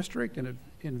zoning district and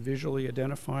visually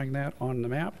identifying that on the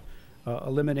map,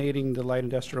 eliminating the light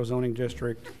industrial zoning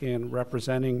district and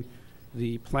representing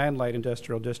the planned light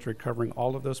industrial district covering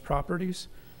all of those properties,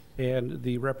 and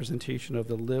the representation of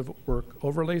the live-work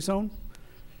overlay zone.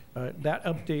 That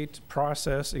update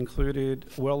process included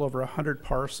well over 100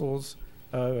 parcels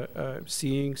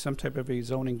seeing some type of a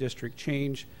zoning district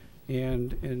change,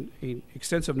 and an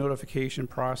extensive notification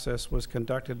process was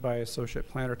conducted by Associate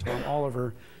Planner Tom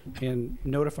Oliver in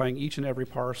notifying each and every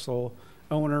parcel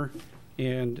owner,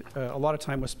 and a lot of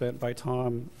time was spent by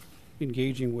Tom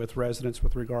engaging with residents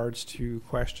with regards to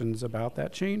questions about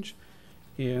that change,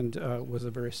 and was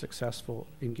a very successful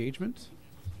engagement.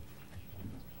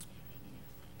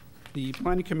 The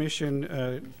Planning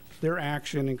Commission, their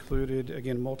action included,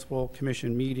 again, multiple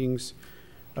commission meetings,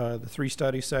 the 3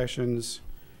 study sessions,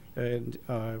 and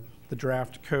the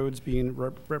draft codes being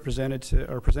presented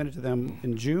to them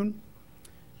in June.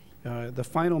 The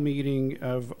final meeting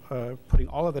of putting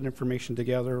all of that information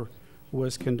together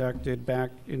was conducted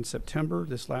back in September,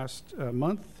 this last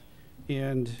month,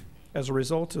 and as a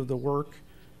result of the work,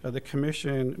 the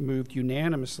commission moved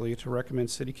unanimously to recommend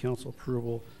City Council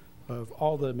approval of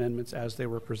all the amendments as they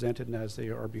were presented and as they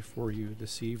are before you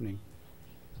this evening.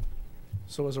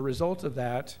 So as a result of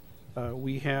that,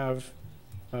 we have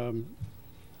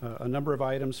a number of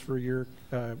items for your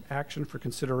action for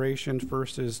consideration.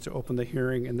 First is to open the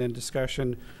hearing and then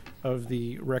discussion of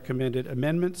the recommended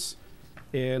amendments,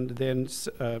 and then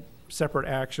separate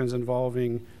actions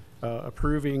involving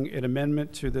approving an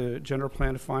amendment to the general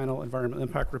plan final environmental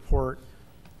impact report,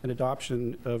 an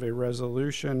adoption of a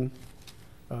resolution,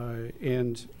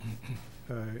 and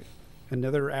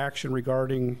another action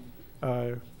regarding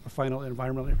a final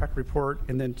environmental impact report,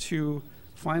 and then 2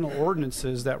 final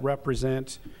ordinances that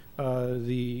represent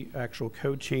the actual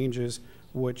code changes,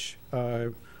 which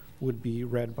would be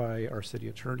read by our city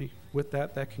attorney. With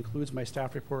that, that concludes my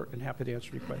staff report, and happy to answer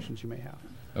any questions you may have.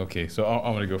 Okay, so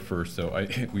I'm going to go first. So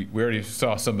we already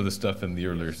saw some of the stuff in the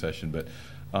earlier session, but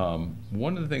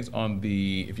one of the things on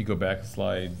the, if you go back a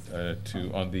slide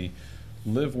on the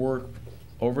live work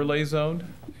overlay zone,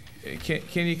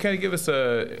 can you kind of give us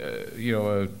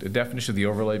a definition of the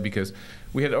overlay, because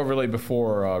we had overlay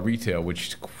before retail,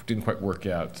 which didn't quite work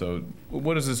out. So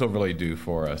what does this overlay do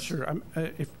for us? Sure.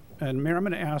 Mayor, I'm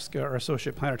going to ask our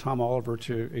Associate Planner Tom Oliver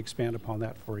to expand upon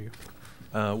that for you.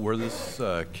 Where this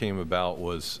came about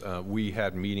was we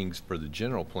had meetings for the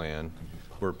general plan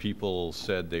where people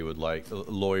said they would like,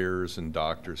 lawyers and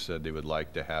doctors said they would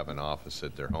like to have an office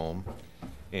at their home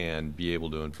and be able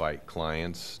to invite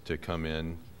clients to come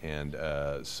in. And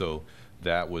so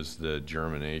that was the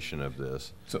germination of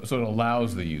this. So it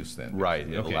allows the use then? Right,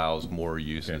 it Okay. allows more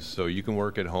uses. Okay. So you can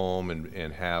work at home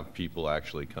and have people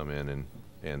actually come in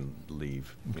and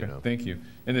leave. Okay, You know. thank you.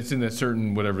 And it's in that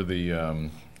certain, whatever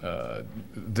the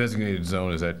designated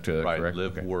zone, is that Right, correct?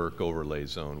 live Okay. work overlay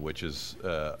zone, which is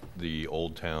the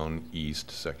Old Town East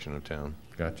section of town.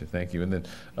 Gotcha, thank you. And then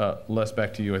Les,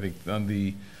 back to you. I think on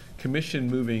the commission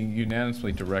moving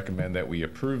unanimously to recommend that we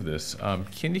approve this,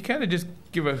 can you kind of just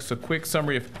give us a quick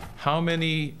summary of how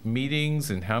many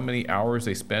meetings and how many hours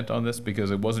they spent on this?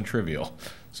 Because it wasn't trivial.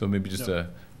 So maybe just a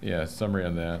summary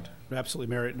on that.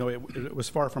 Absolutely, Mary. No, it was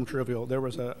far from trivial. There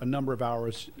was a number of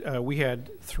hours. We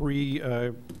had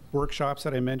 3 workshops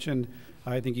that I mentioned.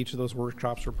 I think each of those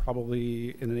workshops were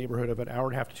probably in the neighborhood of an hour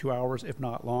and a half to 2 hours, if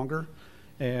not longer.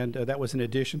 And that was in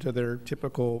addition to their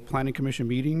typical planning commission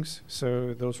meetings.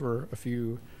 So those were a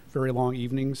few very long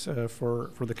evenings for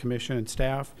the commission and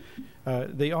staff.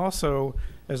 They also,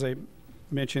 as I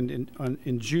mentioned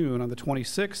in June, on the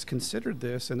 26th, considered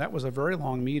this, and that was a very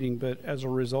long meeting, but as a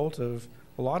result of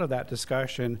a lot of that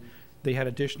discussion, they had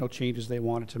additional changes they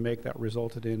wanted to make that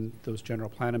resulted in those general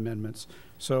plan amendments.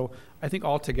 So I think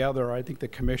altogether, I think the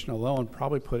commission alone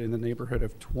probably put in the neighborhood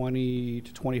of 20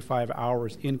 to 25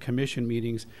 hours in commission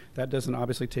meetings. That doesn't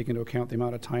obviously take into account the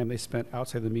amount of time they spent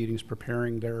outside the meetings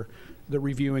preparing the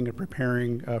reviewing and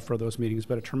preparing for those meetings,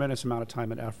 but a tremendous amount of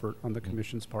time and effort on the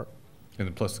commission's part. And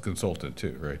then plus the consultant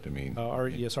too, right? I mean,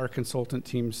 yes, our consultant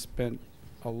team spent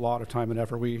a lot of time and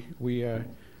effort.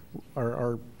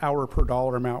 Our hour per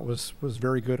dollar amount was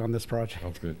very good on this project.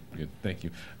 oh, good, thank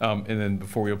you. And then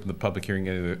before we open the public hearing,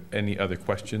 any other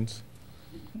questions?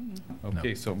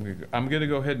 Okay, so I'm going to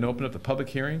go ahead and open up the public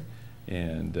hearing.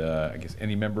 And I guess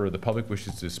any member of the public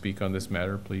wishes to speak on this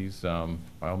matter, please, by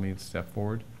all means, step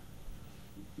forward.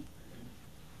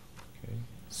 Okay.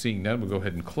 Seeing none, we'll go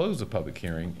ahead and close the public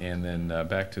hearing and then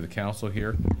back to the council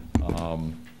here.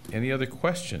 Any other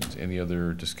questions, any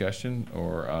other discussion,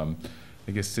 or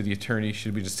I guess, City Attorney,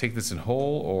 should we just take this in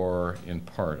whole or in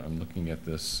part? I'm looking at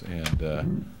this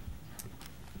and...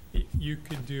 You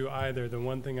could do either. The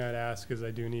one thing I'd ask is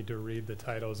I do need to read the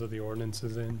titles of the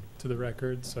ordinances into the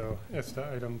record. So as to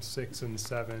items 6 and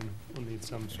 7, we'll need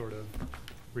some sort of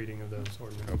reading of those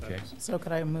ordinance titles. So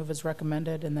could I move as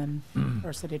recommended, and then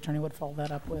our city attorney would follow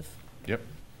that up with? Yep.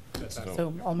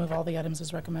 So I'll move all the items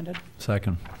as recommended.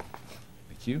 Second.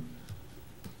 Thank you.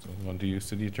 So on to you,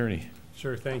 City Attorney.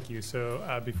 Sure, thank you.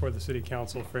 So before the City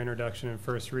Council for introduction and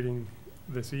first reading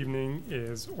this evening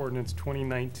is Ordinance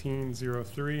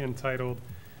 2019-03, entitled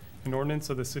An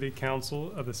Ordinance of the City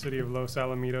Council of the City of Los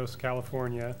Alamitos,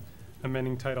 California,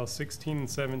 amending Title 16 and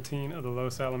 17 of the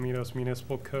Los Alamitos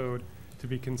Municipal Code to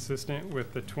be consistent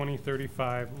with the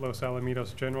 2035 Los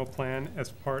Alamitos General Plan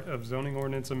as part of Zoning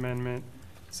Ordinance Amendment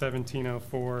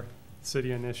 1704,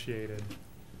 City Initiated.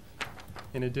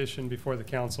 In addition, before the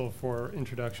council for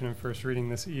introduction and first reading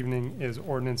this evening is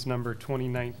ordinance number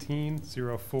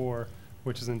 2019-04,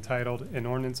 which is entitled An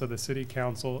Ordinance of the City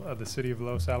Council of the City of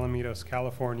Los Alamitos,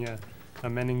 California,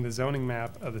 amending the zoning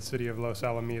map of the City of Los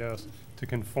Alamitos to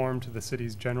conform to the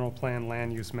city's general plan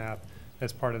land use map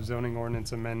as part of Zoning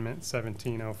Ordinance Amendment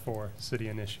 1704, City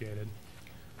Initiated.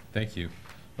 Thank you.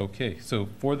 Okay, so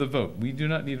for the vote, we do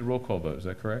not need a roll call vote, is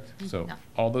that correct? So No.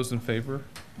 all those in favor?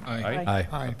 Aye.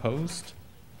 Opposed?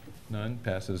 None,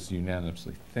 passes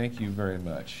unanimously. Thank you very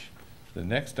much. The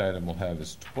next item we'll have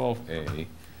is 12A,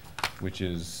 which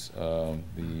is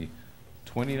the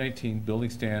 2019 Building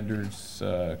Standards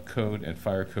Code and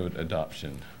Fire Code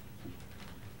adoption.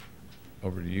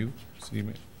 Over to you, City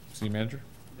Manager.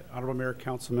 Honorable Mayor,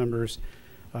 council members,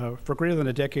 for greater than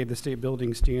a decade, the State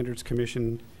Building Standards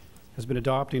Commission has been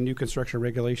adopting new construction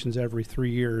regulations every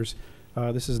 3 years.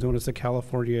 This is known as the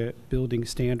California Building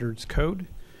Standards Code.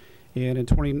 And in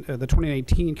the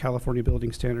 2019 California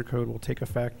Building Standard Code will take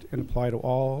effect and apply to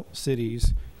all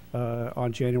cities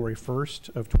on January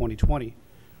 1st of 2020.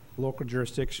 Local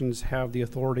jurisdictions have the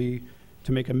authority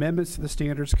to make amendments to the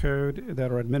standards code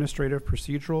that are administrative,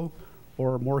 procedural,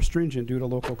 or more stringent due to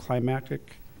local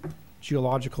climatic,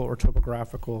 geological, or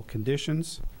topographical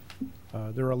conditions.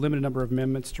 There are a limited number of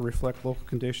amendments to reflect local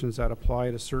conditions that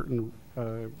apply to certain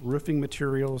roofing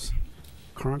materials,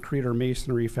 concrete or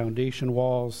masonry foundation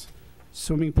walls,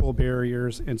 swimming pool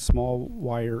barriers, and small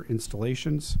wire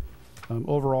installations.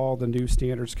 Overall, the new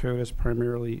standards code is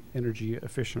primarily energy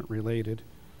efficient related.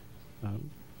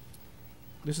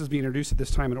 This is being introduced at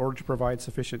this time in order to provide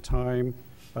sufficient time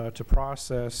to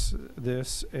process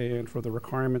this and for the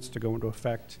requirements to go into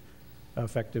effect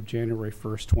effective January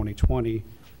 1st, 2020.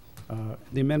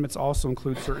 The amendments also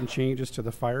include certain changes to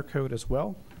the fire code as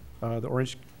well. The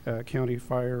Orange County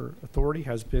Fire Authority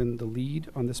has been the lead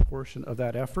on this portion of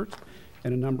that effort,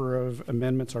 and a number of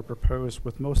amendments are proposed,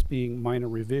 with most being minor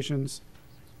revisions.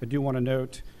 I do want to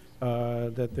note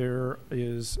that there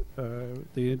is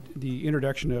the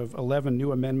introduction of 11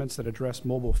 new amendments that address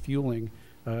mobile fueling,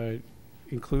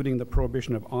 including the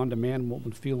prohibition of on-demand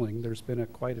mobile fueling. There's been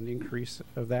quite an increase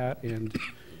of that, and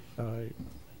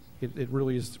it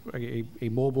really is a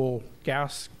mobile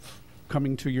gas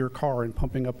coming to your car and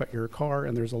pumping up at your car,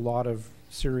 and there's a lot of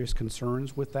serious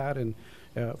concerns with that and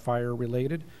fire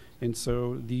related. And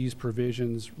so these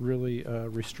provisions really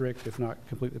restrict, if not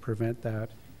completely prevent that.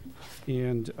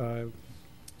 And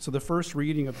so the first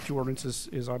reading of the two ordinances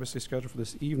is obviously scheduled for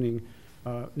this evening.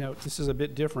 Now, this is a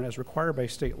bit different. As required by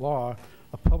state law,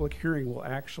 a public hearing will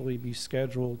actually be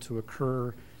scheduled to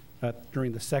occur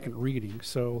during the second reading.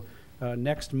 So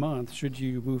next month, should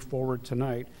you move forward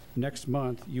tonight, next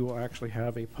month you will actually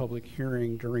have a public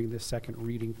hearing during the second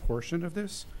reading portion of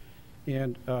this.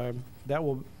 And that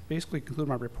will basically conclude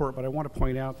my report, but I want to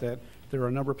point out that there are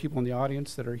a number of people in the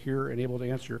audience that are here and able to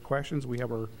answer your questions. We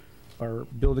have our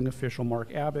building official,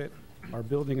 Mark Abbott, our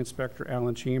building inspector,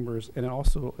 Alan Chambers, and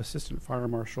also Assistant Fire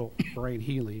Marshal Brian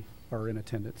Healy are in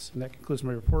attendance. And that concludes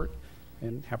my report,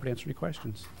 and happy to answer any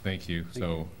questions. Thank you.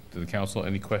 So, to the council,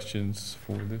 any questions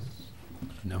for this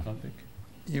topic?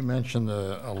 You mentioned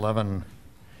the 11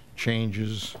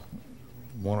 changes,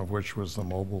 one of which was the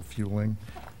mobile fueling.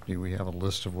 Do we have a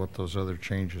list of what those other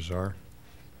changes are?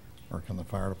 Or can the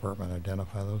fire department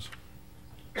identify those?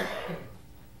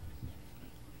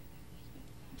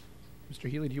 Mr.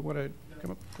 Healy, do you want to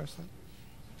come up and press that?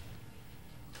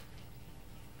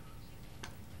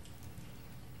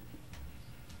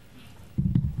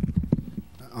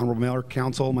 Honorable Mayor,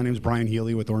 Council, my name is Brian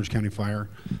Healy with Orange County Fire.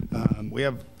 We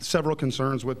have several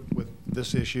concerns with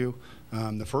this issue.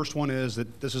 The first one is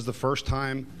that this is the first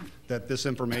time that this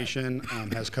information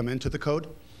has come into the code.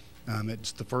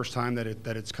 It's the first time that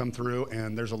it's come through,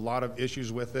 and there's a lot of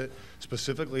issues with it,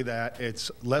 specifically that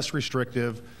it's less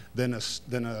restrictive than a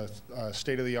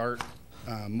state-of-the-art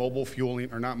mobile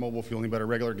fueling, or not mobile fueling, but a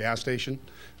regular gas station.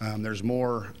 There's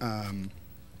more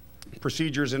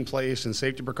procedures in place and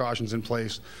safety precautions in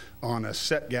place on a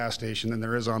set gas station than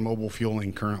there is on mobile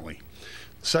fueling currently.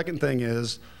 The second thing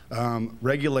is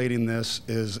regulating this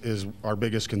is our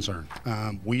biggest concern.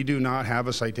 We do not have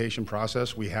a citation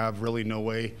process. We have really no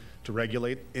way to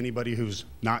regulate anybody who's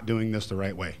not doing this the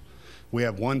right way. We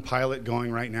have one pilot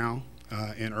going right now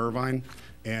in Irvine,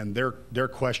 and they're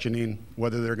questioning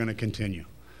whether they're going to continue.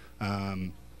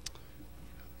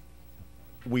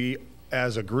 We,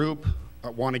 as a group,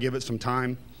 want to give it some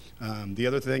time. The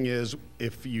other thing is,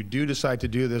 if you do decide to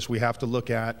do this, we have to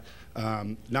look at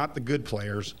not the good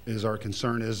players. Is our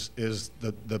concern is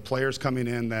the players coming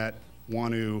in that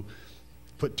want to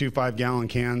put 2 5-gallon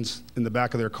cans in the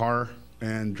back of their car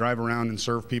and drive around and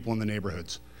serve people in the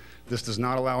neighborhoods. This does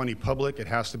not allow any public. It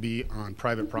has to be on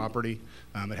private property.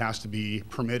 It has to be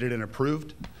permitted and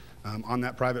approved on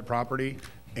that private property.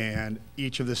 And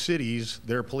each of the cities,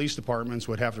 their police departments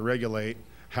would have to regulate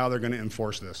how they're going to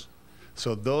enforce this.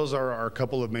 So those are our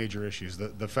couple of major issues.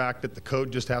 The fact that the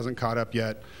code just hasn't caught up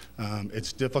yet.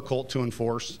 It's difficult to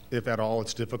enforce, if at all.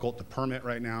 It's difficult to permit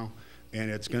right now,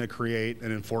 and it's going to create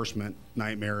an enforcement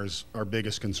nightmare is our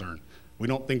biggest concern. We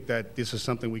don't think that this is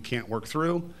something we can't work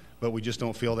through, but we just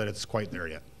don't feel that it's quite there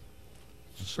yet.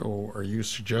 So are you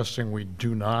suggesting we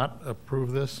do not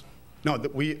approve this? No,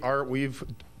 that we've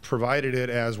provided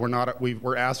it as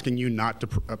we're asking you not to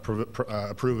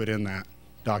approve it in that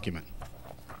document.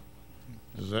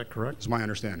 Is that correct? It's my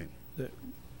understanding.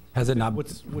 Has it not?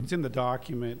 What's in the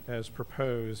document as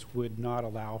proposed would not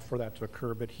allow for that to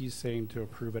occur, but he's saying to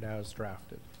approve it as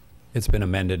drafted. It's been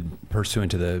amended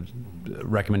pursuant to the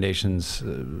recommendations,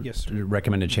 Yes, sir.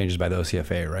 recommended changes by the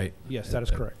OCFA, right? Yes, that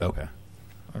is correct. Okay.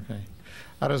 Okay.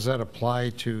 How does that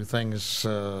apply to things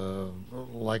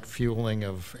like fueling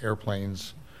of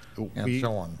airplanes and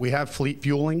so on? We have fleet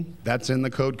fueling. That's in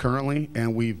the code currently,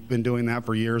 and we've been doing that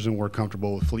for years, and we're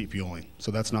comfortable with fleet fueling.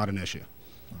 So that's not an issue.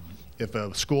 If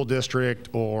a school district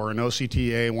or an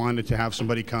OCTA wanted to have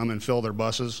somebody come and fill their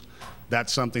buses,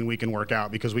 that's something we can work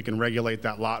out because we can regulate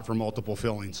that lot for multiple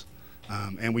fillings.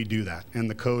 And we do that. And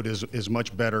the code is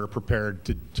much better prepared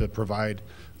to provide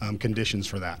conditions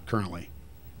for that currently.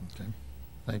 Okay.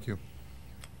 Thank you.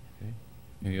 Okay.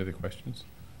 Any other questions?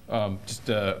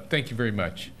 Thank you very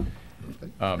much.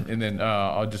 And then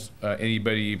I'll just,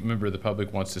 anybody, member of the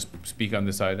public wants to speak on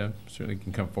this item, certainly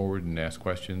can come forward and ask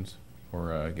questions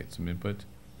or get some input.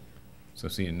 So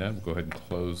seeing none, we'll go ahead and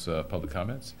close public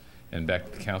comments. And back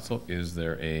to the council, is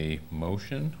there a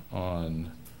motion on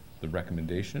the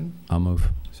recommendation? I'll move.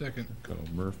 Second. Go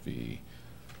Murphy.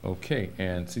 Okay,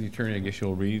 and City Attorney, I guess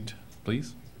you'll read,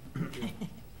 please.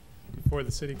 Before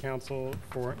the City Council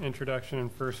for introduction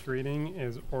and first reading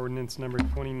is ordinance number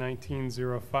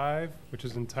 2019-05, which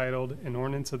is entitled, An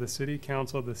Ordinance of the City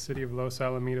Council of the City of Los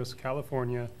Alamitos,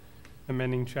 California,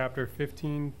 amending Chapter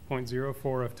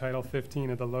 15.04 of Title 15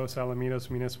 of the Los Alamitos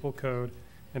Municipal Code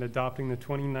and adopting the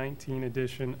 2019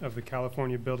 edition of the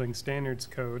California Building Standards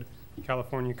Code,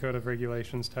 California Code of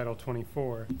Regulations, Title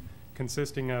 24,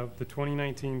 consisting of the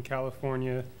 2019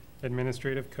 California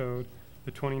Administrative Code,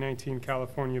 the 2019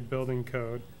 California Building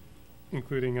Code,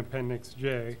 including Appendix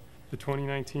J, the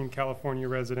 2019 California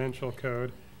Residential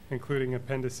Code, including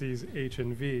appendices H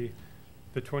and V,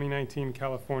 the 2019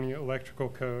 California Electrical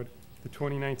Code, the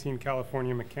 2019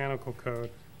 California Mechanical Code,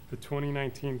 the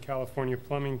 2019 California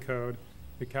Plumbing Code,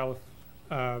 the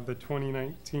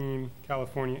 2019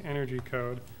 California Energy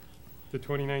Code, the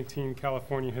 2019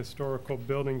 California Historical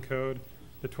Building Code,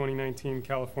 the 2019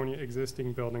 California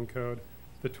Existing Building Code,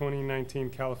 the 2019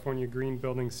 California Green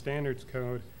Building Standards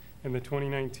Code, and the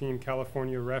 2019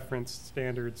 California Reference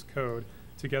Standards Code,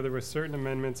 together with certain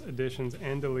amendments, additions,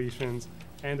 and deletions,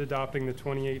 and adopting the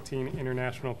 2018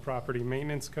 International Property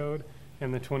Maintenance Code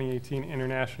and the 2018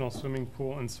 International Swimming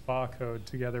Pool and Spa Code,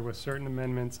 together with certain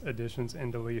amendments, additions,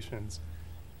 and deletions.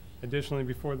 Additionally,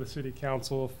 before the City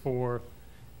Council for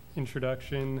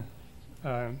introduction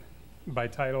by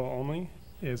title only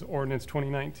is Ordinance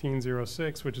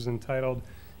 2019-06, which is entitled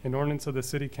An Ordinance of the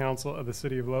City Council of the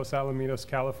City of Los Alamitos,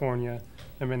 California,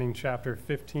 amending Chapter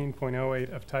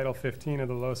 15.08 of Title 15 of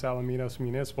the Los Alamitos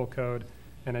Municipal Code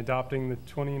and adopting the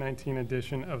 2019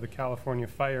 edition of the California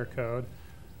Fire Code,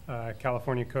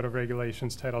 California Code of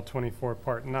Regulations, Title 24,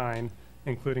 Part 9,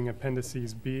 including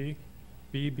appendices B,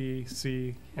 BB,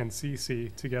 C, and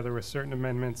CC, together with certain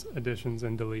amendments, additions,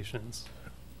 and deletions.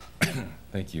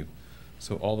 Thank you.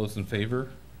 So all those in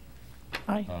favor?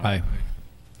 Aye. Aye.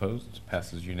 Opposed?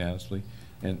 Passes unanimously.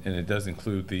 And it does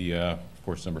include the, of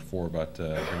course, number 4 about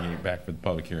bringing it back for the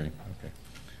public hearing. Okay.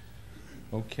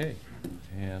 Okay.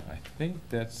 And I think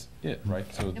that's it, right?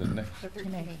 So the next,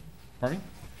 13A. pardon me?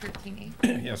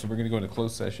 13A. Yeah, so we're going to go into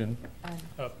closed session.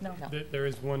 No. There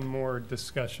is one more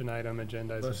discussion item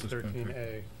agendized as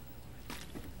 13A.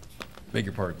 Beg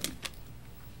your pardon.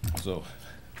 So,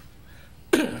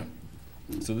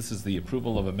 so this is the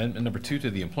approval of amendment number 2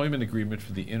 to the employment agreement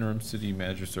for the interim city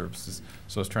manager services.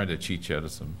 So I was trying to cheat you out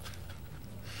of some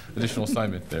additional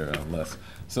assignment there, Les.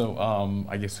 So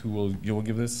I guess you will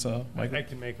give this, Michael? I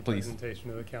can make a Please. presentation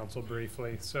to the council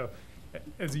briefly. So,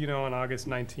 as you know, on August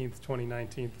 19th,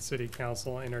 2019, the City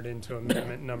Council entered into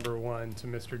amendment number 1 to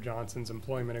Mr. Johnson's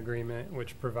employment agreement,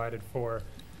 which provided for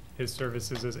his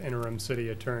services as interim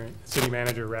city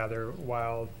manager,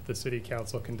 while the City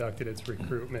Council conducted its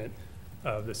recruitment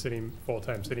of the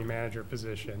full-time city manager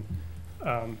position.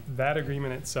 That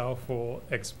agreement itself will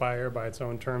expire by its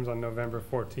own terms on November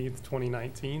 14th,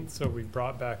 2019. So we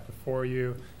brought back before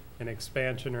you an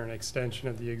expansion or an extension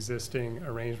of the existing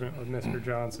arrangement with Mr.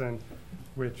 Johnson,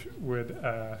 which would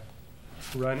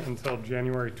run until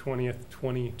January 20th,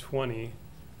 2020.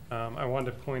 I wanted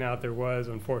to point out there was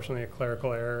unfortunately a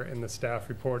clerical error in the staff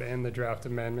report and the draft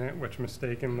amendment, which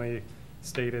mistakenly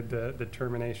stated the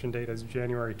termination date as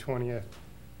January 20th,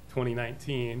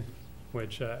 2019,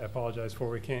 which I apologize for.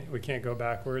 We can't go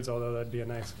backwards, although that'd be a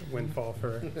nice windfall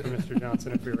for Mr.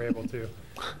 Johnson if we were able to.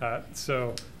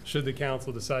 So should the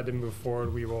council decide to move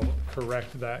forward, we will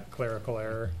correct that clerical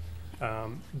error.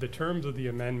 The terms of the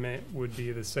amendment would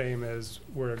be the same as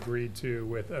were agreed to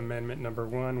with amendment number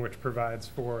 1, which provides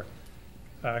for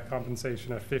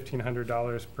compensation of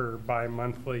 $1,500 per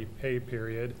bi-monthly pay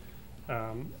period.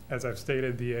 As I've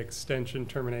stated, the extension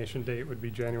termination date would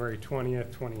be January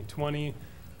 20th, 2020,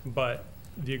 but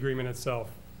the agreement itself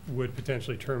would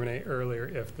potentially terminate earlier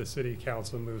if the City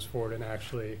Council moves forward and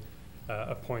actually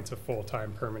appoints a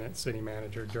full-time permanent city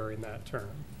manager during that term.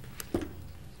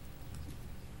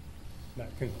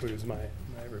 That concludes my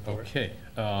report. Okay.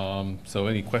 So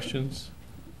any questions?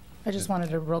 I just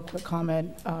wanted a real quick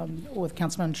comment with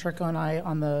Councilman Chirko and I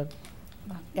on the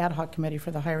ad hoc committee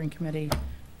for the hiring committee.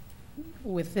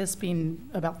 With this being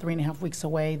about 3.5 weeks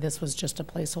away, this was just a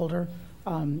placeholder.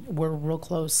 We're real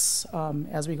close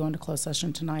as we go into closed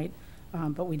session tonight,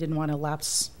 but we didn't want to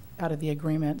lapse out of the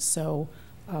agreement. So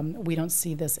we don't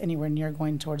see this anywhere near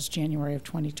going towards January of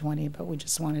 2020, but we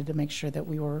just wanted to make sure that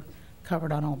we were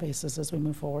covered on all bases as we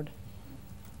move forward.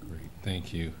 Great,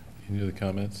 thank you. Any other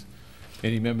comments?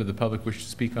 Any member of the public wish to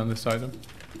speak on this item?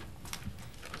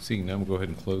 Seeing none, we'll go ahead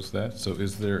and close that. So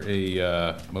is there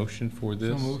a motion for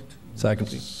this? So moved. Second.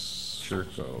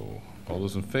 Chirko. All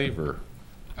those in favor?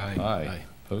 Aye. Aye.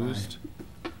 Opposed?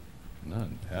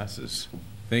 None. Passes.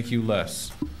 Thank you,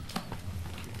 Les,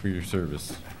 for your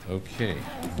service. Okay,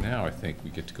 now I think we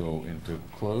get to go into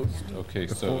closed. Okay,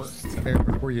 so.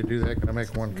 Before you do that, can I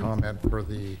make one comment for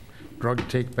the drug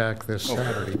take-back this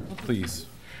Saturday? Please.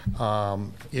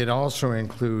 It also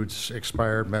includes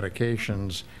expired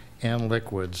medications and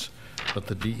liquids, but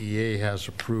the DEA has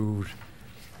approved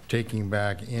taking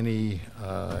back any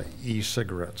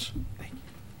e-cigarettes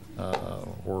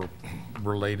or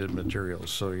related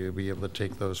materials, so you'll be able to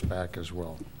take those back as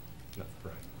well. That's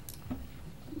right.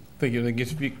 Thank you.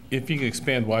 If you can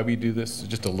expand why we do this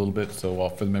just a little bit, so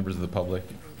for the members of the public.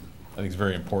 think it's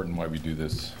very important why we do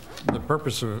this. The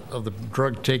purpose of the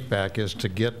drug take-back is to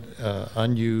get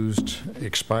unused,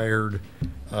 expired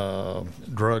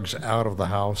drugs out of the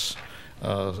house.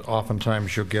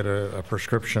 Oftentimes you'll get a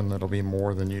prescription that'll be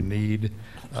more than you need,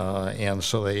 and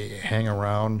so they hang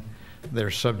around.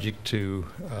 They're subject to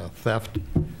theft,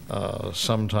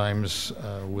 sometimes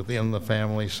within the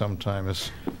family,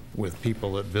 sometimes with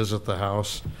people that visit the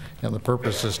house. And the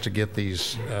purpose is to get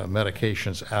these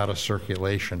medications out of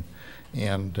circulation.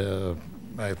 And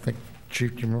I think,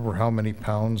 Chief, do you remember how many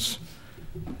pounds?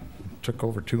 Took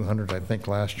over 200, I think,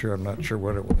 last year. I'm not sure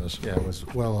what it was. Yeah, it was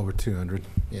well over 200.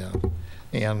 Yeah.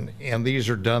 And these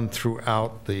are done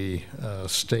throughout the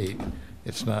state.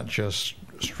 It's not just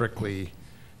strictly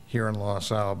here in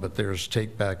Los Al, but there's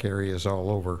take-back areas all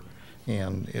over.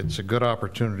 And it's a good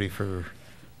opportunity for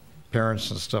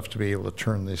parents and stuff to be able to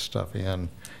turn this stuff in.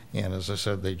 And as I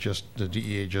said, the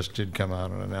DEA just did come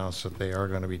out and announce that they are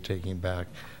going to be taking back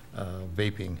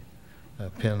vaping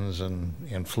pins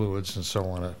and fluids and so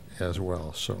on as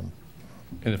well. So.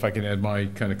 And if I can add my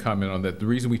kind of comment on that, the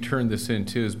reason we turn this in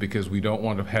too is because we don't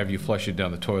want to have you flush it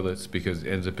down the toilets because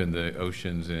it ends up in the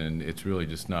oceans, and it's really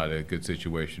just not a good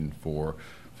situation for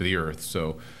the earth.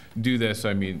 So do this,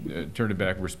 I mean, turn it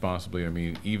back responsibly. I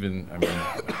mean,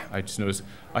 I just noticed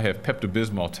I have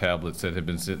Pepto-Bismol tablets that have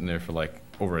been sitting there for like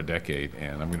over a decade,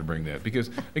 and I'm going to bring that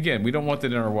because, again, we don't want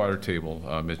that in our water table.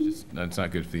 It's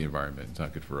not good for the environment. It's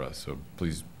not good for us. So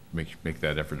please make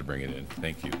that effort to bring it in.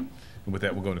 Thank you. And with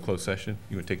that, we'll go into closed session.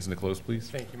 You want to take us into closed, please?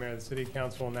 Thank you, Mayor. The City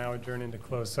Council will now adjourn into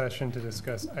closed session to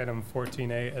discuss item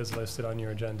 14A as listed on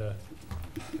your agenda.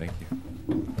 Thank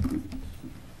you.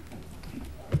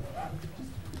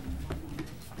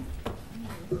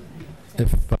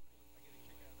 If